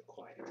like the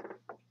quiet.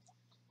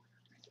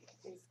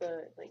 Is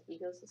the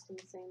ecosystem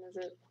the same as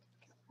it?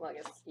 Well, I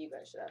guess you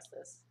guys should ask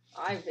this.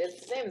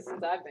 It's the same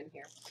since I've been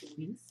here. 2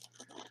 weeks.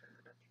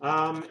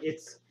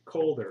 It's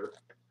colder.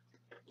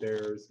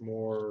 There's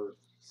more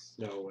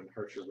snow and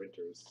harsher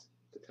winters.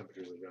 The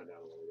temperatures have gone down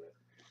a little bit.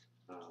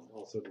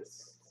 Also, the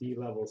sea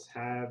levels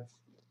have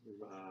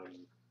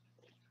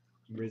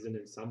risen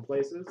in some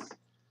places.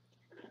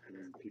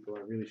 And people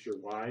aren't really sure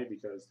why,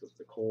 because of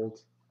the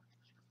cold.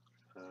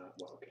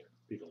 Well, okay,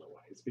 people know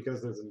why. It's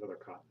because there's another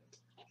continent.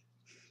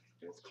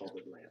 And it's called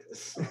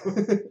Atlantis.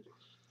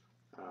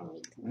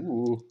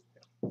 Ooh.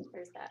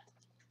 There's that.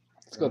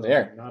 Let's go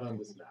there. Not on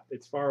this map.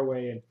 It's far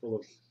away and full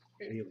of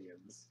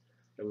aliens.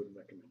 I wouldn't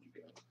recommend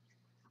you go.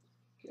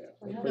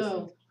 Yeah.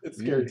 No. It's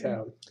a scary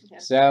town. Yeah.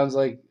 Sounds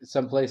like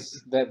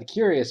someplace that the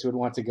curious would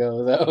want to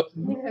go, though.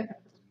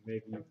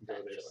 Maybe you can go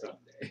there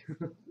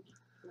someday.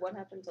 What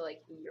happened to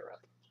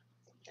Europe?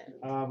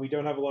 And We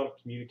don't have a lot of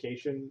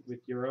communication with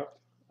Europe.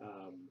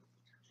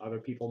 Other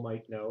people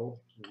might know.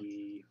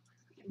 We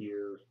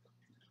here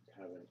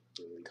haven't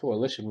really.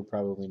 Coalition would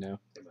probably know.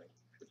 They might.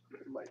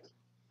 Might.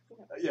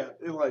 Yeah,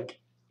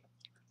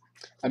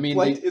 I mean,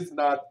 flight is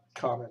not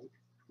common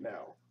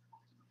now.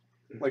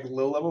 Like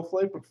low-level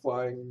flight, but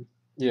flying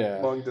yeah.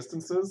 long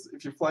distances.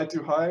 If you fly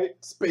too high,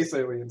 space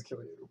aliens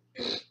kill you.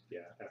 Yeah,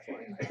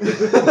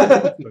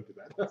 FYI. Don't do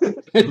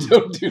that.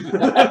 Don't do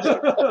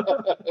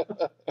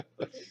that.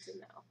 good to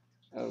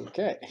know.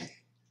 Okay.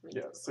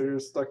 Yeah, so you're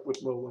stuck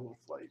with low-level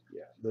flight.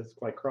 Yeah, this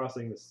like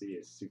crossing the sea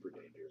is super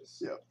dangerous.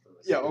 Yeah.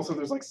 Unless Yeah, you- also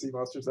there's like sea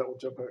monsters that will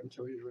jump out and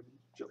kill you and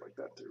shit like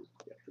that too.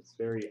 Yeah, it's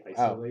very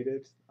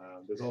isolated.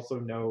 There's also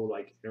no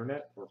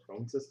internet or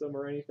phone system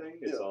or anything.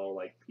 It's Yeah.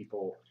 all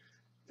people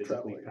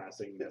physically Traveling.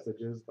 passing Yeah.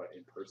 messages, but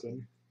in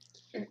person.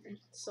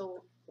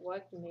 So,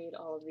 what made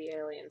all of the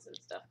aliens and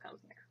stuff come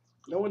here?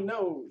 No one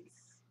knows.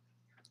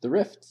 The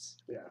rifts.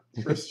 Yeah.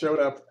 Rifts showed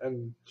up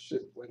and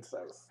shit went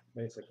south.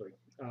 Basically.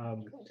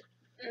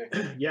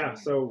 Yeah,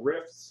 so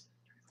rifts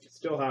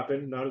still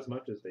happen, not as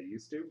much as they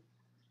used to.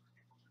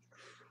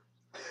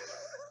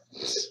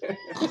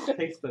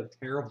 Tastes so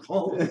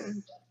terrible.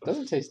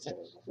 Doesn't taste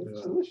terrible. It's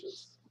Yeah.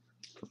 delicious.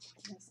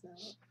 Yes, no.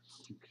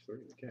 You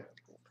certainly can.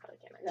 Probably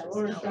can't Yeah, access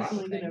Laura's now.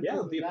 definitely gonna Yeah, it'll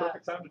approve be a that.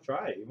 perfect time to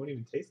try it. You won't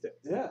even taste it.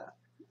 Yeah.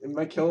 It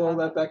might kill all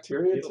that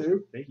bacteria It'll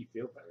too. make you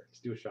feel better.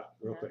 Just do a shot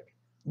real Yeah. quick.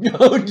 No,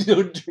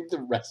 don't drink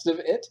the rest of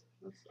it.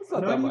 It's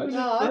not that much.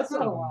 No, that's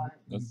not a lot.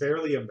 That's,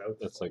 Barely a mouthful.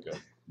 that's like a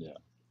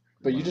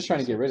But you're just trying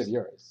to get rid of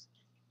yours.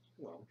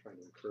 Well, I'm trying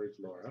to encourage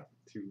Laura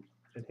to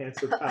enhance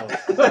her palate.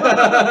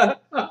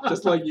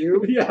 Just like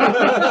you.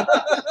 Yeah.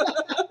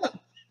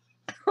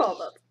 Oh,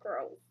 that's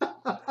gross.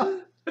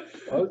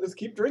 Well, just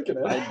keep drinking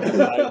it.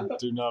 I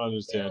do not Ew,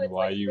 understand it's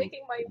why like you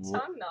making my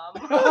tongue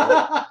numb.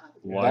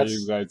 why That's-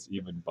 you guys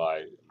even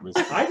buy Was,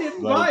 I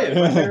didn't like- buy it.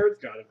 My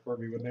parents got it for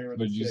me when they were in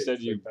but the you States. said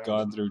They you've found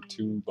gone it. through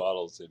 2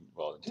 bottles in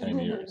 10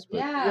 years. But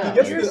Yeah, He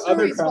gets your the other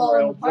story's crown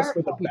falling royal just apart.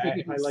 for the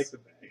bag. I like the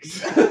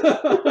bags.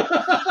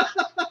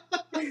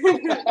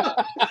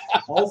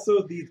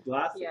 Also, these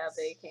glasses. Yeah,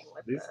 they came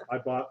with These, the. I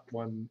bought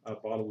a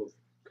bottle of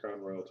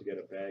Crown Royal to get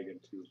a bag and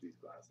 2 of these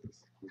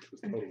glasses, which was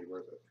totally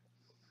worth it.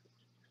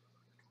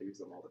 I use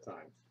them all the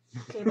time.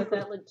 Okay, but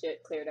that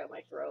legit cleared out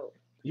my throat.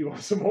 You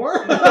want some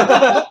more?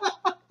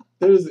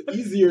 There's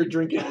easier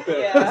drinking things.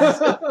 Yeah.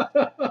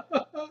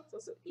 It's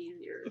also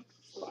easier.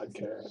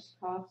 Vodka.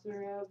 Cough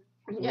syrup.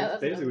 Yeah,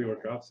 that's basically another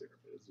what one. cough syrup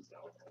is, just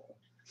alcohol.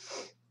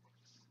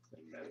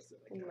 And medicine,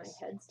 I And my guess.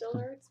 head still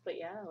hurts, but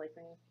yeah, like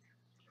my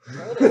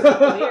throat is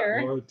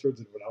clear. Or it turns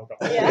into an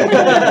alcohol.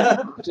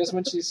 Yeah. Just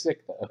when she's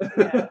sick, though.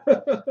 Yeah.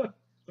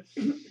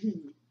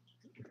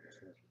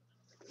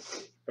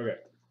 Okay.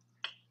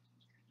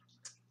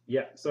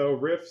 Yeah, so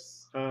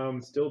rifts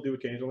still do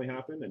occasionally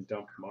happen and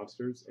dump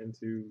monsters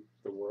into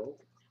the world.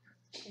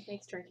 It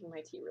makes drinking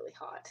my tea really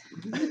hot.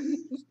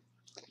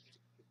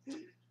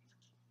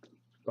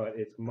 But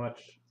it's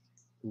much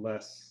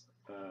less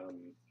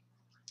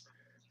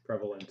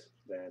prevalent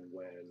than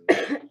when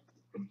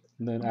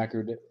And then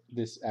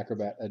this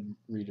acrobat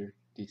reader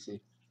DC.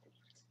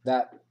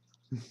 That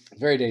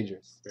very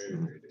dangerous. very,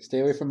 very dangerous. Stay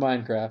away from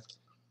Minecraft.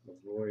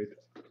 Avoid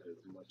as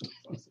much as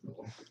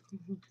possible.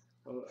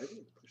 Oh, I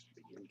didn't push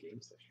the begin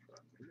game session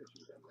button. Maybe I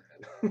should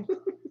have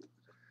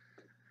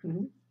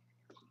done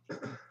that.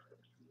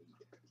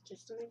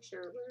 Just to make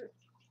sure we're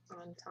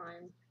on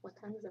time. What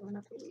time does everyone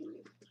have to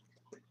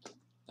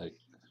leave?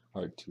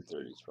 hard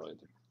 2:30 is probably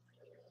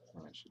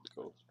when I should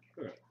go.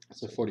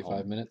 So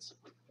 45 minutes.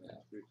 Yeah,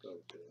 we've got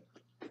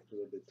a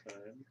little bit of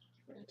time.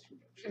 Not too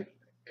much.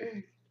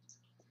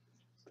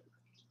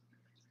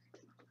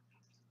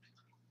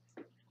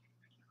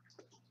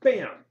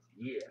 Bam!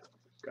 Yeah,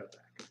 got it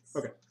back.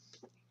 Okay.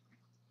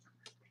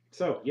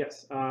 So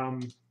yes,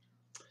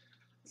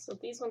 So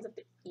these ones have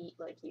to eat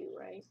like you,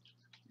 right?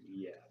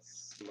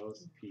 yes,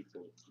 most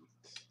people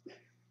eat.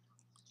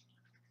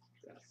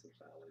 That's a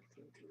valid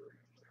thing to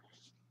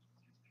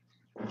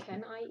remember.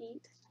 Can I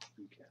eat?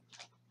 You can.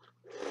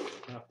 You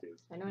don't have to.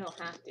 I know I don't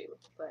have to,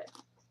 but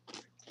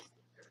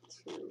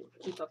to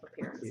keep up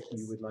appearances. If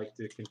you would like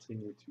to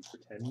continue to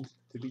pretend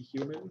to be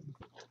human,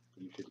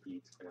 you should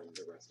eat and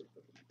the rest of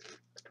them eat.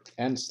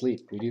 And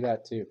sleep. We do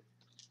that too.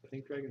 I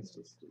think dragons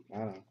still sleep. I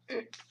don't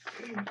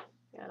know.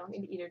 Yeah, I don't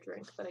need to eat or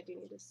drink, but I do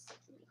need to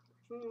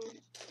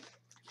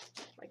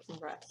like some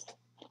rest.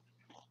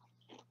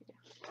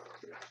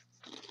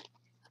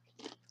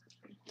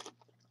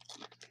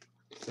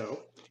 So,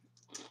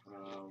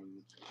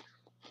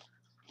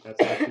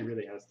 that's all she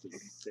really has to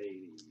say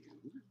to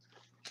you.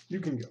 You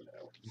can go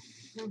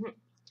now.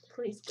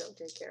 Please go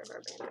take care of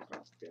our bandit.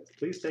 Yes,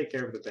 please take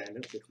care of the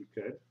bandits if you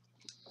could.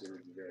 They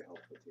would be very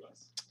helpful to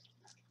us.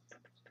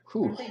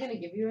 Whew. Aren't they gonna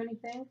give you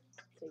anything?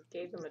 They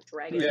gave them a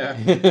dragon. Yeah.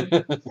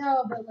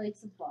 No, but like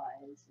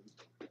supplies.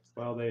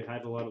 Well, they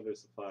had a lot of their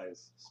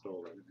supplies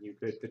stolen. You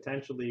could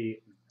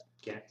potentially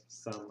get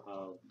some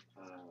of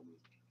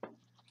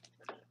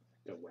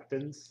the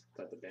weapons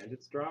that the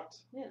bandits dropped,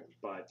 Yeah.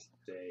 but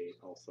they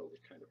also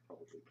would kind of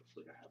probably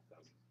prefer to have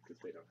them because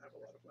they don't have a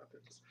lot of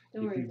weapons.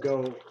 Don't If worry. you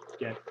go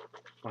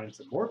find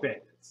some more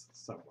bandits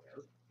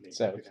somewhere, maybe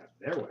So- you could have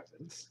their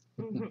weapons.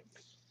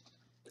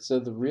 So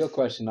the real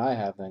question I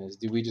have then is,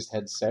 do we just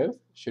head south?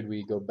 Should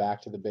we go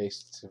back to the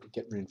base to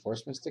get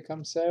reinforcements to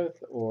come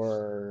south,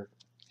 or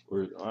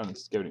We're on a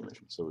scouting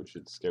mission, so we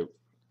should scout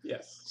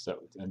Yes.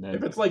 south. And If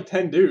then, it's like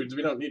 10 dudes,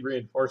 we don't need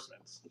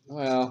reinforcements.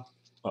 well,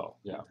 oh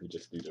yeah, we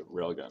just need a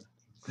railgun.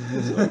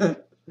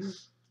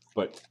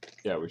 But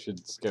yeah, we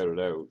should scout it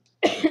out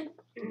and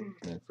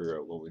then figure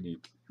out what we need.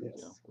 Yes.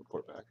 You know,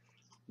 report back.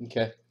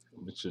 okay.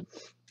 We should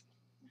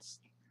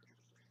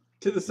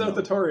To the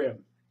Southatorium.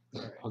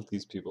 hook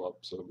these people up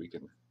so that we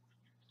can.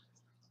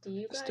 Do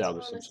you guys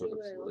Establish want to some see sort what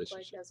of I look like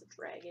relationship. as a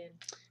dragon?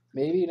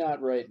 Maybe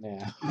not right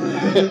now.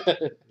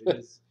 It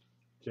is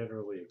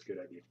generally a good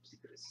idea to keep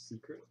it a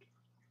secret.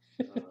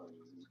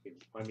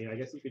 I mean, I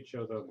guess you could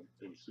show them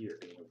in here,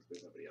 you know,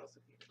 there's nobody else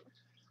in here.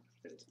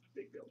 And it's a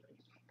big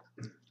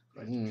building.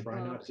 But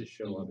try not to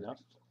show Big other enough.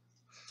 people.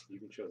 You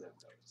can show them,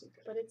 though. It's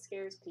okay. But it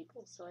scares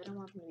people, so I don't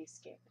want them to be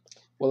scared.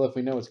 Well, if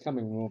we know it's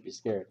coming, we won't be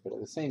scared. But at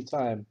the same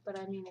time, But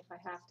I mean, if I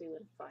have to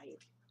and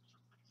fight,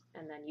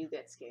 and then you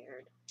get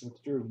scared. It's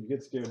true. You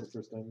get scared the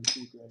first time you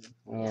see dragon.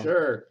 oh,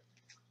 Sure.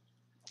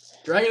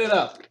 Dragging it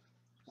up.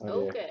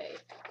 oh dear. Okay.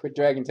 Quit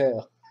dragging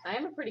tail. I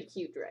am a pretty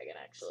cute dragon,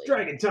 actually.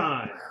 Dragon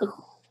time!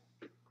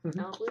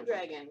 Not blue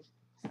dragon.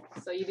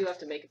 So you do have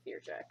to make a fear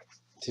check.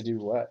 To do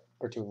what,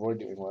 or to avoid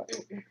doing what?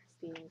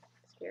 Being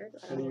scared?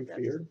 I How don't do know you what that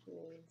fear?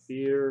 means.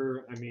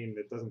 Fear, I mean,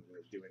 it doesn't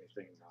really do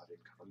anything not in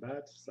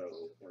combat, so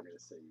we're going to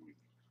say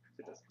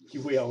it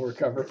doesn't. We all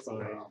recover.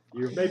 Fine.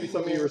 Maybe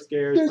some of you were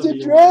scared. There's some a of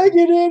you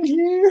dragon in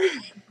here.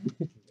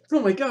 Oh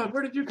my god,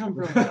 where did you come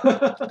from?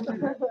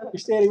 You're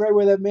standing right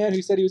where that man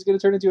who said he was going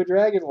to turn into a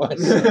dragon was.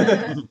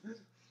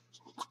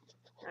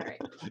 Alright.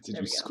 Did There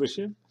you we go. squish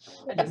him?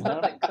 I just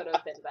thought that could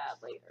have been bad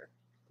later.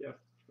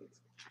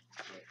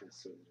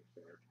 necessarily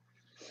fair.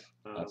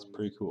 That's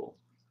pretty cool.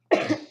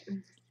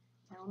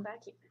 Now I'm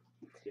back here.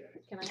 Yeah.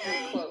 Can I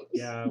have clothes?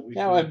 Yeah, we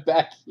Now should I'm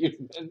back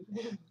human.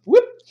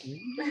 Whoop!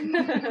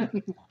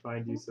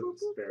 find you some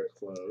spare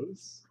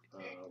clothes.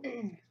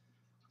 Can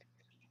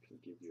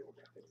give you a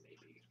weapon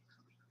maybe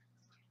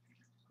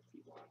if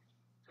you want.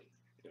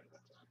 You don't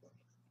have to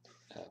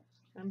have one.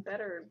 I'm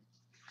better.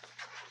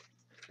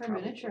 For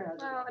miniature, has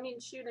Well, I mean,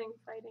 shooting,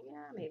 fighting,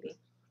 yeah, maybe.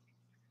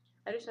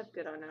 I just have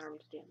good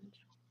unarmed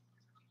damage.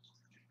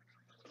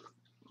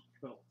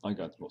 I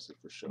got mostly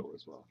for show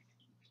as well.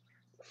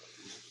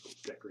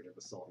 Decorative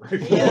assault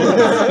rifle.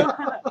 Yeah.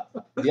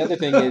 The other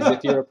thing is,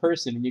 if you're a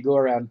person and you go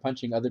around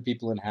punching other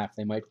people in half,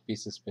 they might be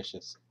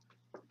suspicious.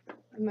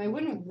 I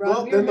wouldn't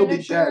Well, rub your then they'll be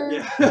miniature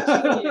dead.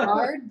 too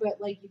hard,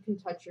 but like you can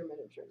touch your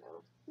miniature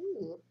now.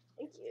 Ooh,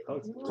 thank you. Oh,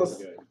 it's really Plus-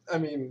 good. I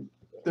mean,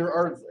 Yeah, there that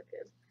are does look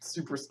good.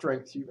 super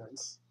strength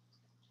humans.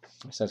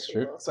 Yes, that's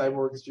true. Cool.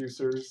 Cyborgs,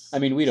 juicers. I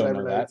mean, we don't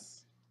know that.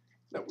 cyberknights.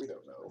 No, we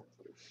don't know.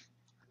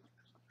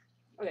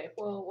 Okay,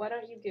 well, why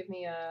don't you give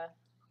me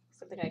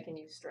something I can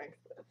use strength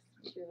with?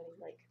 Do you have any,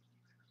 like,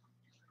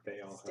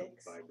 They all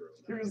Sticks. have vibro.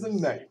 Here's a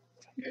knife.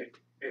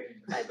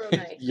 vibro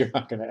knife? You're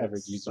not gonna ever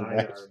use your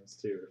knife. sidearms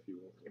too if you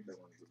want. If they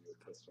want to give you a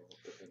pistol.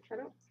 I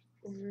don't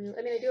I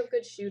mean, I do have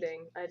good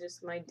shooting. I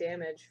just, my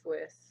damage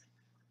with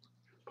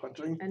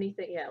Punching?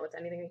 anything, yeah, with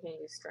anything I can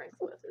use strength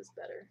with is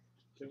better.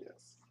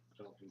 Yes.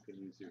 Oh, you can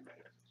use your knife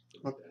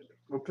What? instead.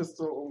 A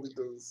pistol only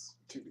does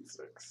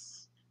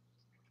 2d6.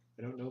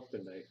 I don't know if the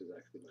knife is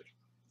actually much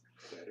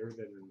better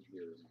than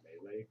your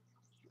melee.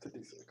 It's a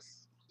d6.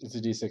 It's a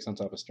d6 on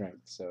top of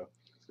strength, so.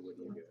 So what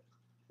do you get?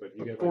 But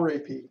you get 4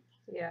 like, AP.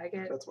 Yeah, I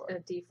get That's why. a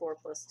d4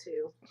 plus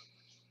 2.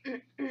 the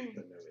no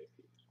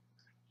AP.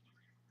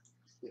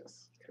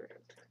 Yes.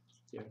 Correct.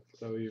 Yeah,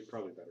 so you're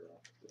probably better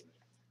off with the knife.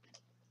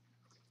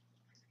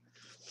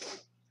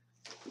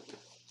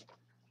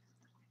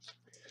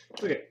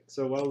 Okay,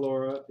 so while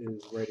Laura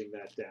is writing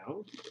that down,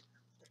 what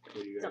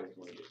do you guys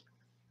want to do?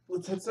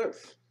 Let's head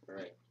south.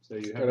 Alright, so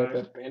you Start head out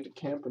back. that bandit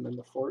camp and then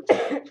the fort.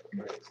 Alright,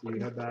 so you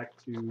head back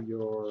to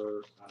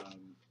your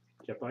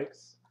jet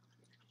bikes.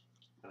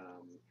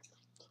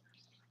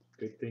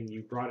 Good thing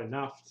you brought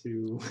enough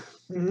to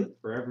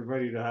for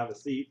everybody to have a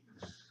seat.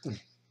 Oh,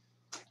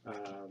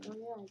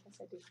 yeah, I guess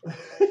I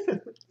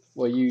do.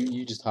 Well,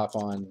 you just hop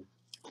on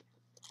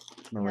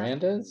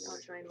Miranda's?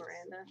 I'll join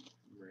Miranda.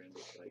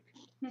 Miranda's like,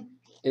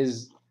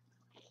 Is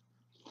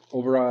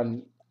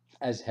Oberon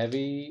as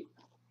heavy?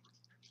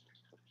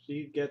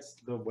 she gets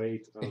the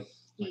weight of a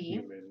He?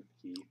 human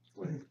heat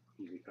when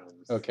he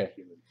becomes Okay.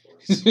 human form.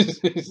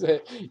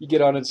 You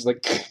get on, it's just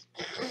like.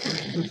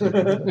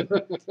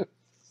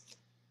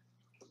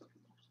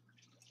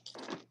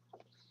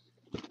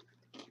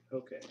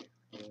 Okay.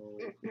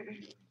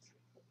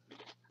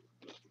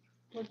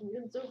 Looking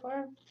good so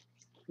far.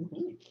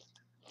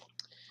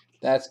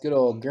 That's good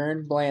old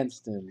Gern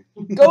Blanston.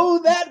 Go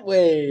that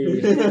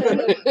way!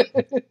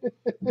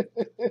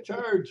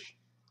 Charge!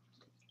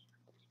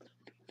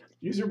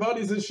 Use your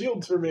bodies as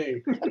shields for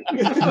me.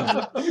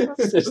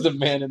 Says the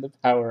man in the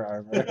power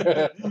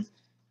armor.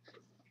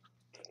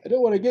 I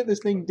don't want to get this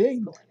thing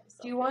dinged.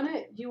 Do you want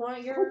it? Do you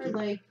want your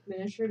like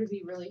miniature to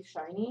be really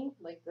shiny,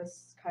 like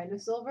this kind of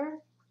silver,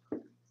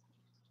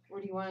 or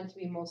do you want it to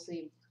be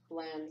mostly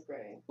bland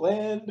gray?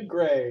 Bland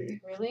gray.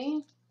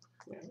 Really?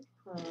 Yeah.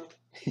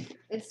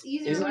 It's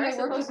easier Isn't when I it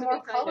work supposed with to be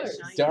more kinda colors.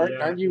 shiny?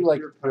 Aren't you if like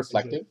you're passing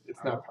reflective? it-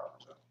 It's not power.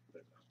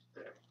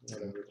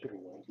 Whatever you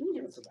want. You can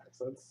give it some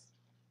accents.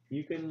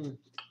 You can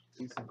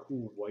do some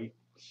cool white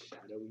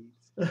shadowy.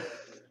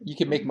 You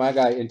can make my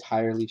guy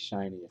entirely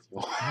shiny if you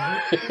want.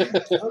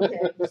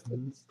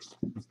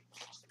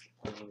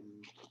 Okay.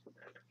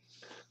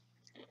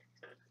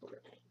 Okay.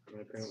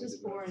 And It's apparently just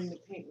did not- boring to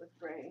paint with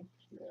gray.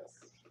 Yes.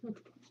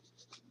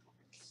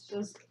 It's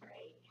just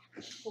gray.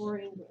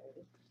 Boring gray.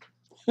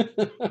 You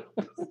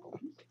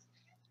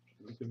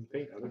can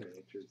paint other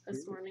miniatures.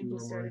 This too, morning if you he were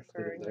more started interested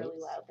in purring really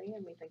those. loudly,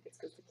 and we think it's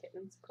because the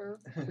kittens purr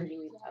really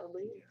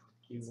loudly.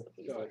 You, So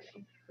he's gosh. like,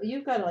 Well,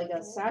 you've got like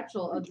a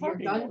satchel What are of you your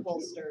talking gun about,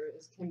 holster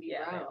can be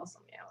yeah, they round. all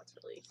meow. It's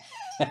really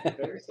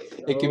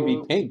irritating. It can be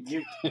Oh, pink.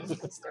 you- I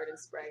started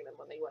spraying them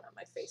when they went on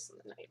my face in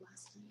the night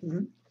last night.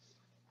 Mhm.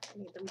 I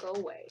made them go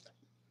away.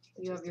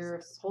 You have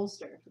your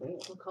holster. Yeah.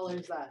 What color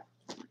is that?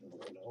 I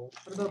don't know.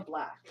 What about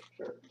black?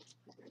 Sure.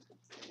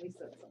 At least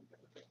that's something.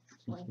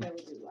 What if I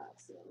would do black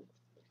soon?